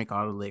fellas will drink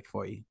all the lick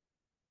for you.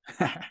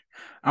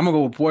 I'm gonna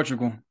go with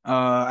Portugal.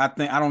 I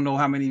don't know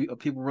how many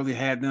people really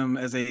had them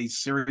as a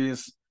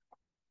serious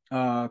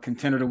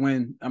contender to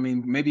win. I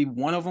mean, maybe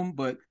one of them,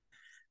 but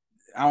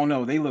I don't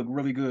know. They look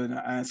really good,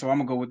 so I'm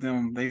gonna go with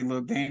them. They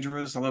look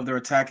dangerous. I love their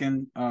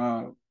attacking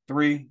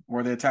three,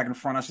 or their attacking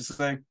front, I should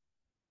say.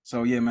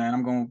 So yeah, man,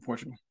 I'm going with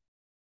Portugal.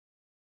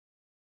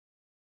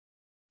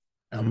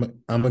 I'm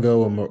gonna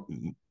go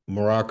with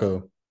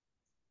Morocco.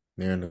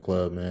 They're in the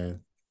club,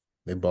 man.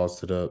 They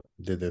bossed it up,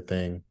 did their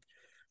thing.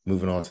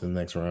 Moving on to the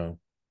next round.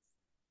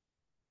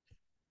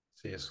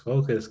 See, it's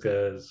focused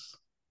because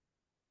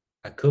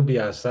I could be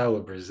outside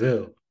with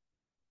Brazil,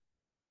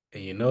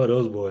 and you know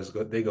those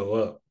they go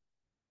up.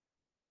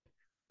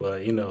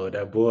 But you know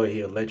that boy,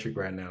 he electric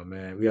right now,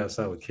 man. We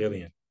outside with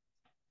Kylian.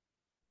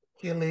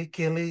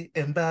 Kylian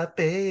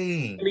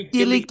Mbappe. Killy,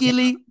 Gilly, killy.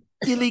 gilly,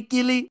 gilly,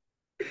 gilly.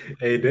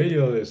 Hey,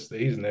 Daniel is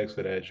he's next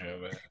for that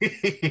jam, man.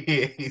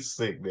 He's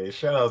sick, man.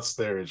 Shout out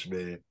Sturridge,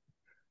 man.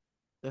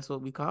 That's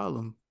what we call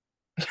them.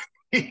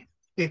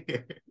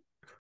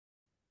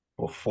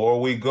 Before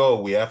we go,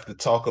 we have to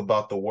talk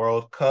about the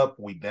World Cup.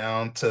 We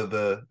down to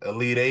the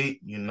Elite Eight,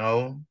 you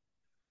know.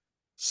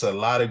 It's a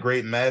lot of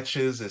great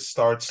matches. It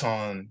starts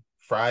on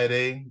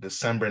Friday,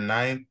 December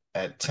 9th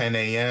at 10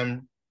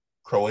 a.m.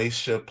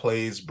 Croatia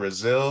plays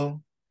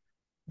Brazil.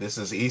 This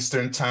is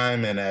Eastern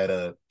time, and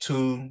at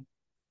 2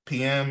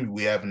 p.m.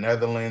 we have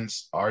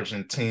Netherlands,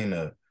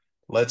 Argentina.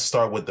 Let's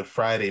start with the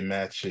Friday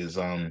matches.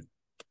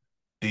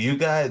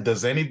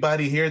 Does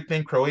anybody here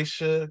think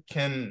Croatia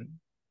can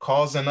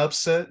cause an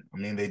upset? I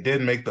mean, they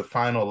did make the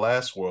final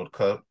last World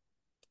Cup.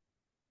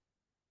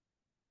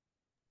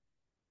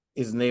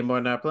 Is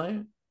Neymar not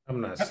playing?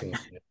 I'm not seeing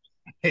it.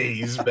 Hey,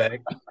 he's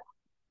back.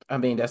 I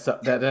mean, that's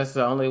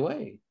the only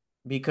way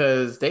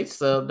because they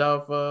subbed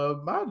off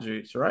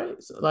Modric, right?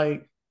 So,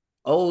 like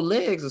old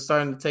legs are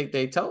starting to take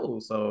their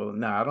toll. So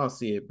I don't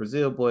see it.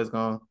 Brazil boys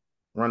gonna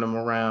run them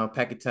around.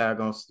 Paquetá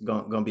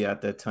gonna be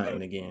out there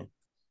tunting again.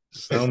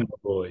 Some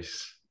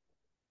boys.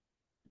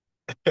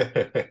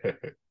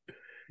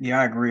 Yeah,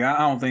 I agree. I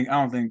don't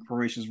think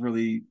Croatia's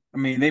really. I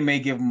mean, they may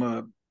give them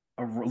a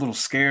little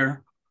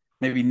scare,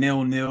 maybe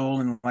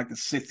 0-0 in like the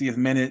 60th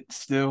minute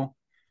still.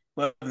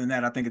 But other than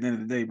that, I think at the end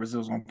of the day,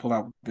 Brazil's gonna pull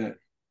out with that.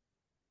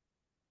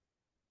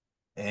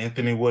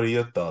 Anthony, what are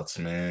your thoughts,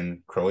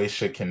 man?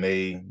 Croatia, can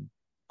they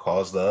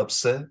cause the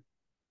upset?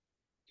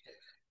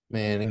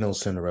 Man, ain't no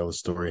Cinderella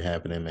story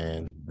happening,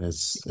 man.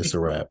 It's a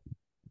wrap.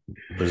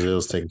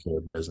 Brazil's taking care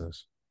of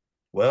business.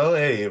 Well,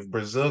 hey, if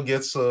Brazil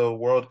gets a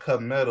World Cup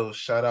medal,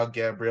 shout out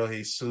Gabriel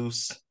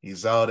Jesus.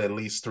 He's out at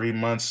least 3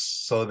 months,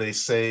 so they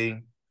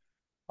say.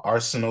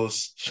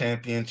 Arsenal's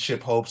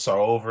championship hopes are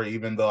over,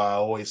 even though I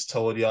always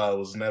told y'all it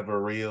was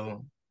never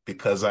real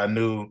because I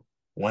knew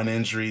one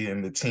injury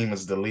and the team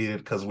is deleted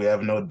because we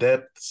have no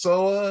depth.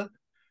 So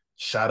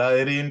shout out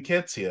Eddie and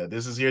Ketia.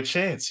 This is your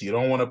chance. You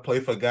don't want to play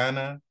for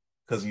Ghana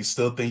because you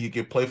still think you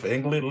can play for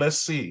England. Let's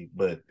see.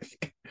 But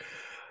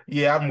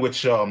yeah, I'm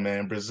with y'all,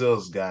 man.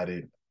 Brazil's got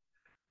it.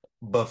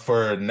 But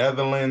for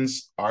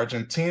Netherlands,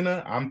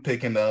 Argentina, I'm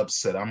picking the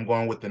upset. I'm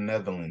going with the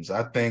Netherlands.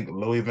 I think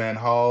Louis van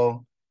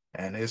Gaal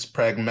and his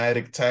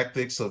pragmatic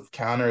tactics of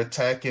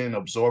counterattacking,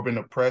 absorbing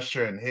the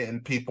pressure, and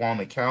hitting people on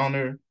the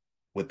counter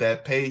with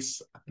that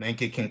pace, I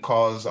think it can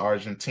cause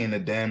Argentina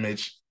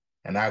damage.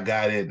 And I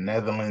got it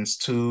Netherlands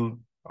 2,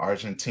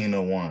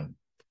 Argentina 1.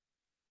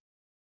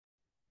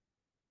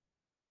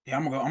 Yeah,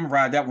 I'm gonna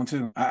ride that one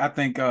too. I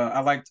think I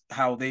liked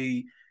how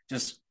they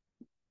just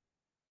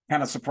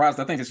kind of surprised.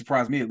 I think they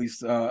surprised me at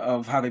least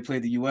of how they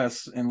played the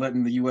U.S. and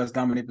letting the U.S.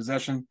 dominate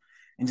possession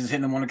and just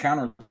hitting them on the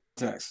counter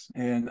attacks.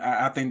 And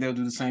I think they'll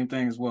do the same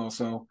thing as well.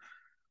 So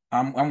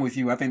I'm with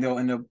you. I think they'll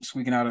end up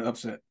squeaking out an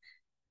upset.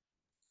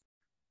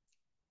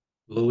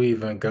 Louis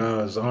Van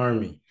Gaal's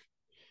army.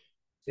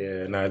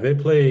 Yeah, now they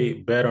play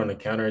better on the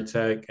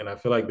counterattack, and I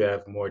feel like they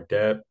have more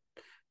depth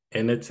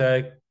in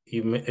attack.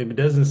 Even it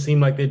doesn't seem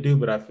like they do,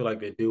 but I feel like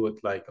they do with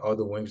like all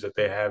the wings that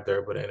they have.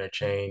 They're able to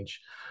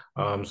interchange.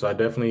 So I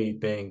definitely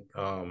think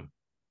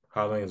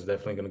Holland is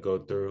definitely going to go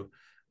through.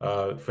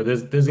 For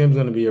this game is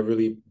going to be a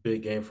really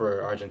big game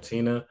for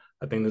Argentina.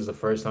 I think this is the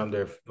first time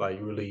they're like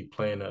really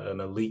playing an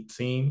elite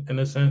team in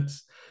a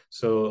sense.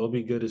 So it'll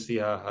be good to see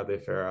how they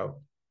fare out.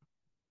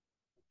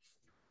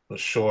 For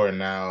sure.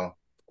 Now,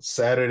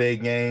 Saturday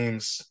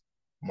games,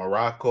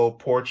 Morocco,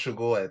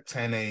 Portugal at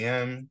 10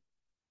 a.m.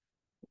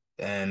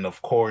 And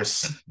of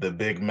course, the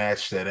big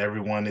match that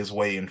everyone is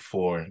waiting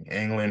for,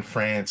 England,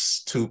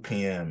 France, 2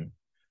 p.m.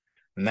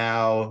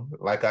 Now,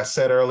 like I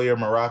said earlier,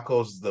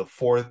 Morocco's the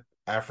fourth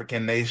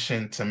African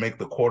nation to make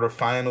the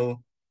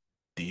quarterfinal.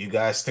 Do you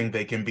guys think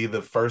they can be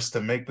the first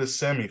to make the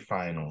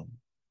semifinal?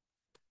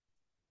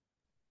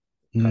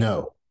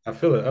 No. I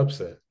feel an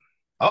upset.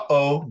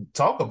 Uh-oh,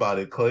 talk about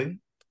it, Clay.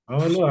 I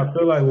don't know. I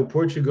feel like with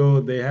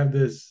Portugal, they have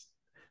this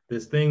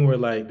thing where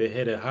like they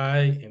hit it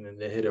high and then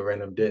they hit a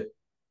random dip.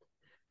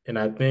 And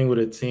I think with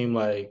a team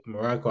like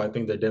Morocco, I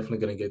think they're definitely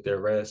going to get their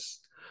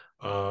rest.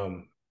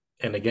 Um,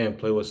 and again,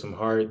 play with some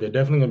heart. They're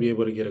definitely going to be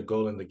able to get a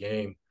goal in the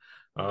game.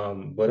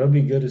 But it'll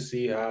be good to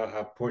see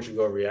how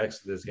Portugal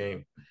reacts to this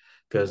game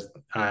because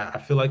I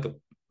feel like a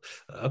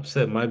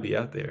upset might be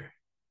out there.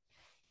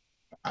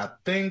 I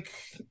think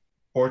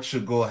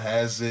Portugal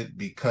has it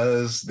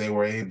because they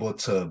were able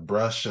to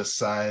brush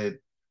aside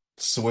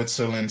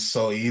Switzerland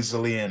so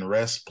easily and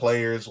rest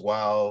players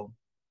while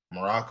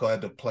Morocco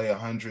had to play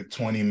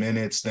 120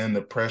 minutes, then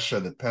the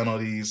pressure, the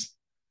penalties.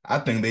 I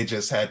think they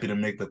just happy to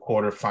make the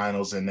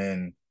quarterfinals and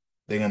then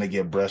they're gonna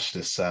get brushed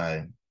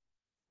aside.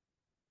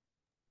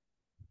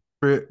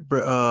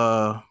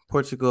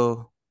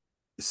 Portugal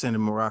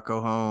sending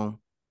Morocco home.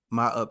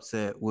 My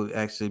upset would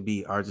actually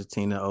be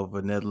Argentina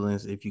over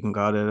Netherlands, if you can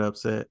call that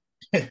upset.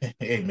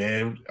 Hey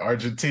man,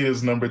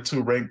 Argentina's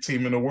 #2 ranked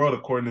team in the world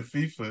according to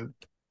FIFA.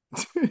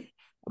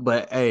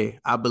 But hey,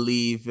 I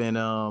believe in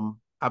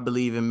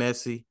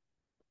Messi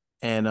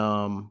and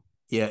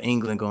yeah,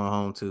 England going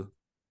home too.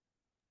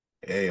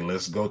 Hey,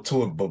 let's go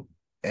to it. But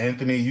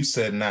Anthony, you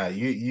said nah.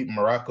 You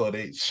Morocco,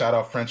 they shot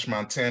out French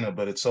Montana,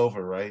 but it's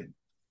over, right?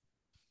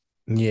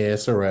 Yeah,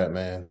 it's a wrap,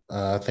 man.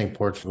 I think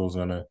Portugal's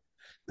gonna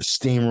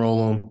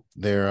steamroll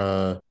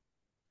them.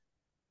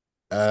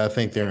 I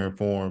think they're in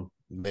form.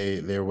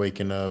 They're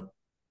waking up.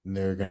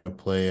 They're gonna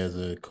play as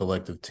a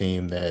collective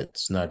team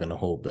that's not gonna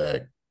hold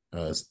back.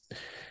 Uh,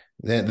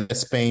 that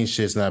Spain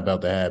shit's not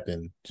about to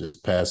happen.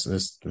 Just pass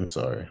this. I'm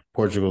sorry.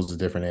 Portugal's a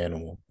different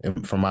animal,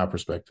 from my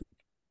perspective.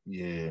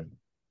 Yeah.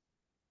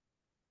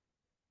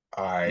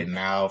 All right,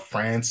 now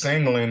France,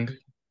 England.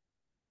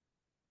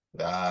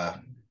 Uh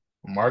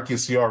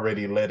Marcus, you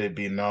already let it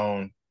be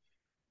known.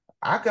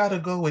 I gotta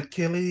go with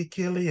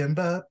Kylian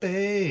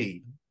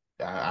Mbappe.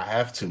 I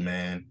have to,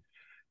 man.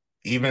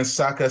 Even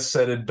Saka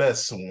said it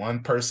best.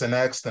 One person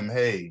asked him,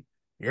 "Hey,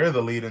 you're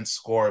the leading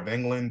scorer of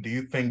England. Do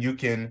you think you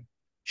can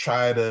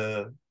try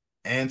to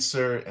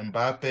answer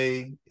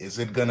Mbappe? Is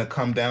it gonna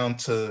come down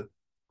to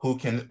who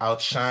can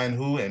outshine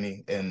who?"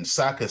 And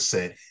Saka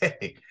said,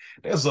 "Hey,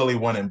 there's only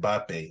one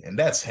Mbappe, and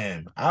that's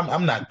him.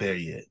 I'm not there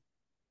yet."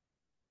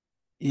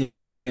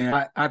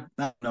 Yeah, I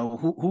don't know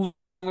who's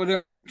over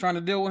there trying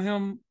to deal with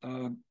him.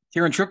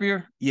 Kieran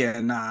Trippier. Yeah,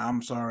 nah,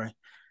 I'm sorry.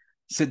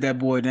 Sit that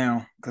boy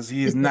down because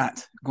he is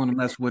not going to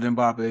mess with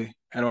Mbappe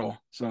at all.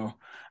 So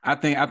I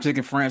think I'm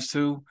taking France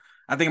too.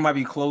 I think it might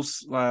be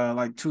close,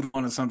 like 2-1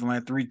 or something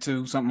like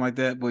 3-2, something like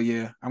that. But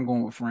yeah, I'm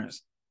going with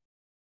France.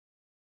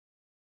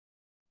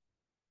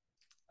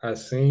 I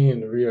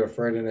seen Rio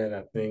Ferdinand,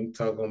 I think,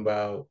 talking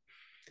about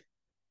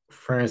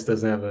France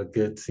doesn't have a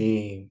good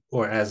team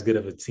or as good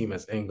of a team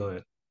as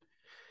England.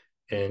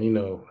 And,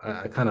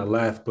 I kind of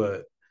laughed,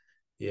 but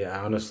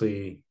yeah,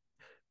 honestly,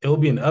 it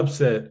would be an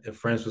upset if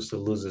France was to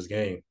lose this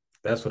game.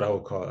 That's what I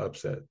would call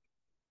upset.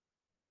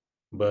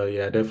 But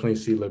yeah, I definitely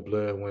see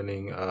LeBlanc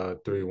winning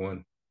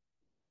 3-1.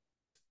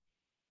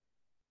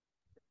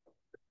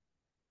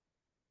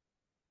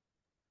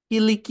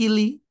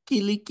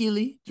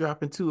 Killy,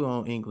 dropping two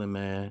on England,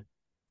 man.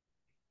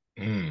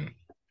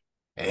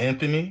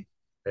 Anthony?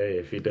 Hey,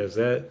 if he does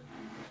that,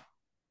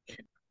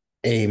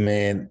 Hey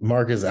man,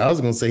 Marcus, I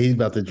was gonna say he's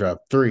about to drop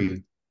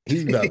 3.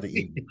 He's about to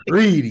eat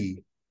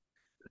greedy.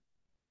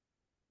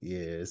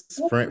 Yes,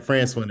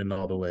 France winning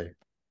all the way.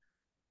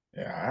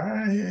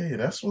 Yeah, hey,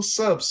 that's what's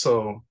up.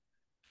 So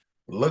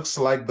looks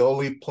like the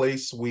only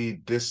place we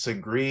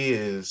disagree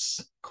is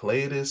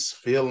Claytis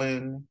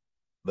feeling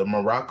the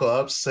Morocco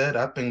upset.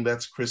 I think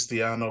that's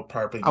Cristiano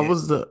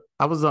propaganda.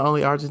 I was the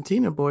only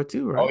Argentina boy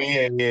too, Oh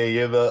right? yeah,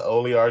 you're the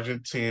only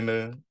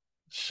Argentina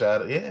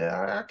shot.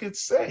 Yeah, I could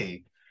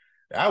say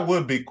that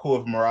would be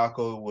cool if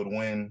Morocco would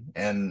win.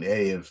 And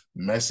hey, if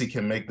Messi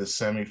can make the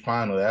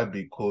semifinal, that'd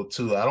be cool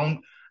too. I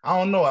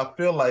don't know. I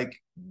feel like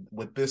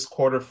with this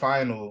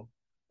quarterfinal,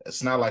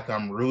 it's not like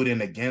I'm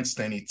rooting against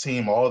any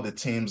team. All the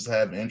teams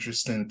have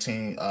interesting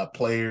team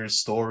players,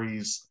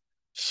 stories.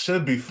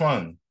 Should be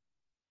fun.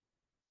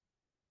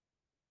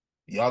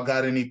 Y'all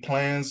got any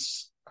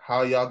plans?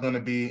 How y'all gonna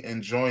be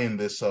enjoying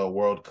this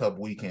World Cup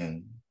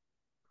weekend?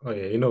 oh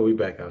yeah, we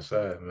back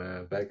outside,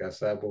 man. Back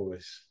outside,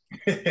 boys.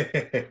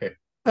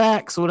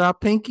 Facts with our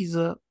pinkies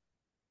up.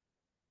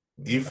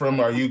 Ephraim,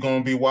 are you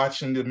gonna be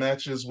watching the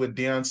matches with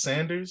Deion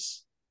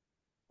Sanders?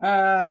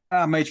 I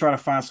may try to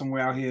find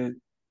somewhere out here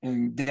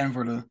in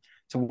Denver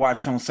to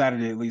watch on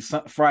Saturday at least.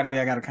 Friday,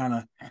 I got to kind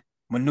of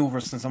maneuver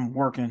since I'm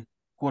working,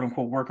 quote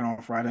unquote, working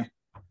on Friday.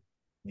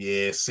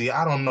 Yeah, see,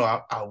 I don't know.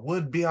 I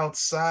would be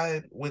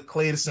outside with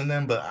Clayton and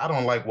them, but I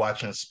don't like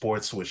watching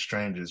sports with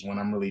strangers when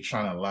I'm really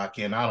trying to lock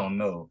in. I don't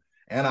know.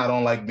 And I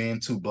don't like being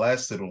too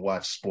blasted to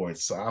watch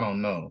sports. So I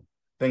don't know.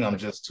 I think I'm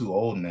just too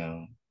old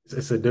now.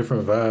 It's a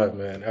different vibe,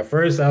 man. At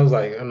first, I was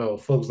like, I know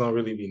folks don't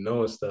really be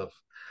knowing stuff,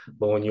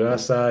 but when you're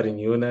outside and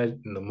you're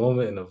in the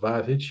moment and the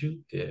vibe hits you,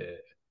 yeah.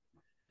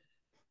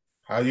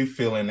 How you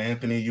feeling,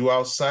 Anthony? You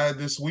outside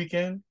this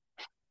weekend?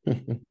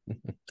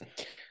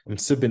 I'm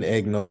sipping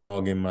eggnog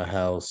in my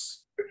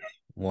house,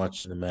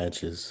 watching the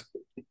matches.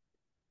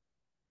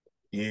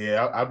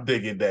 Yeah, I'm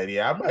digging that.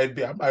 Yeah,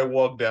 I might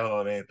walk down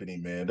on Anthony,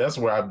 man. That's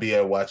where I be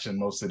at watching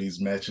most of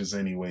these matches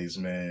anyways,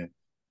 man.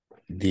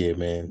 Yeah,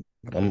 man.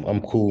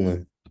 I'm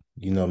cooling.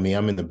 You know me,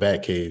 I'm in the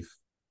back cave.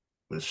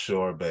 For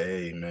sure, but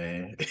hey,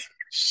 man.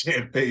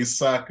 Champagne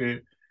soccer.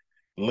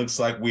 Looks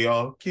like we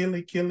all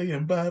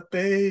Kylian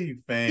Mbappe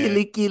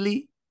fan.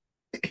 Killy.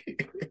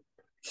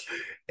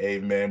 Hey,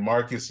 man,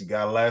 Marcus, you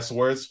got last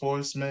words for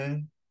us,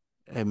 man?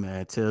 Hey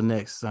man, till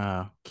next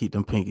time, keep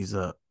them pinkies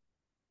up.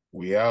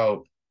 We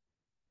out.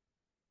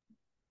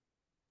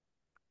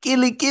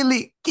 Killy.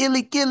 Niggas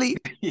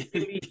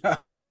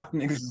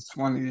is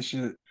funny as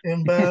shit. If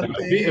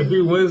Mbappe.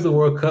 he wins the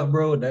World Cup,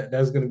 bro,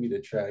 that's gonna be the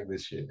track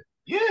this year.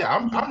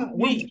 Yeah, we're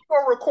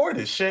gonna record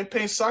it.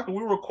 Champagne soccer,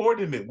 we're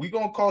recording it. We're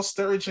gonna call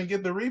Sturridge and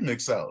get the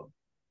remix out.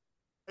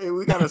 Hey,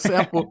 we got a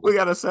sample. We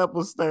got a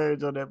sample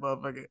Sturridge on that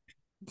motherfucker.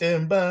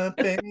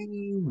 Mbappe.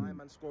 My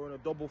man scoring a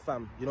double,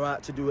 fam. You know I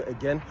had to do it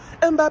again.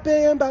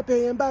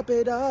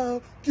 Mbappe,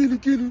 dog.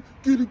 Killy.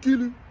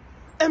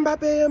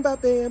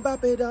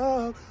 Mbappe,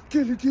 dog.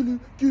 Killy.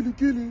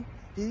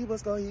 He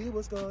was gone,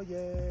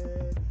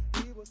 yeah.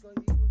 He was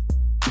gone.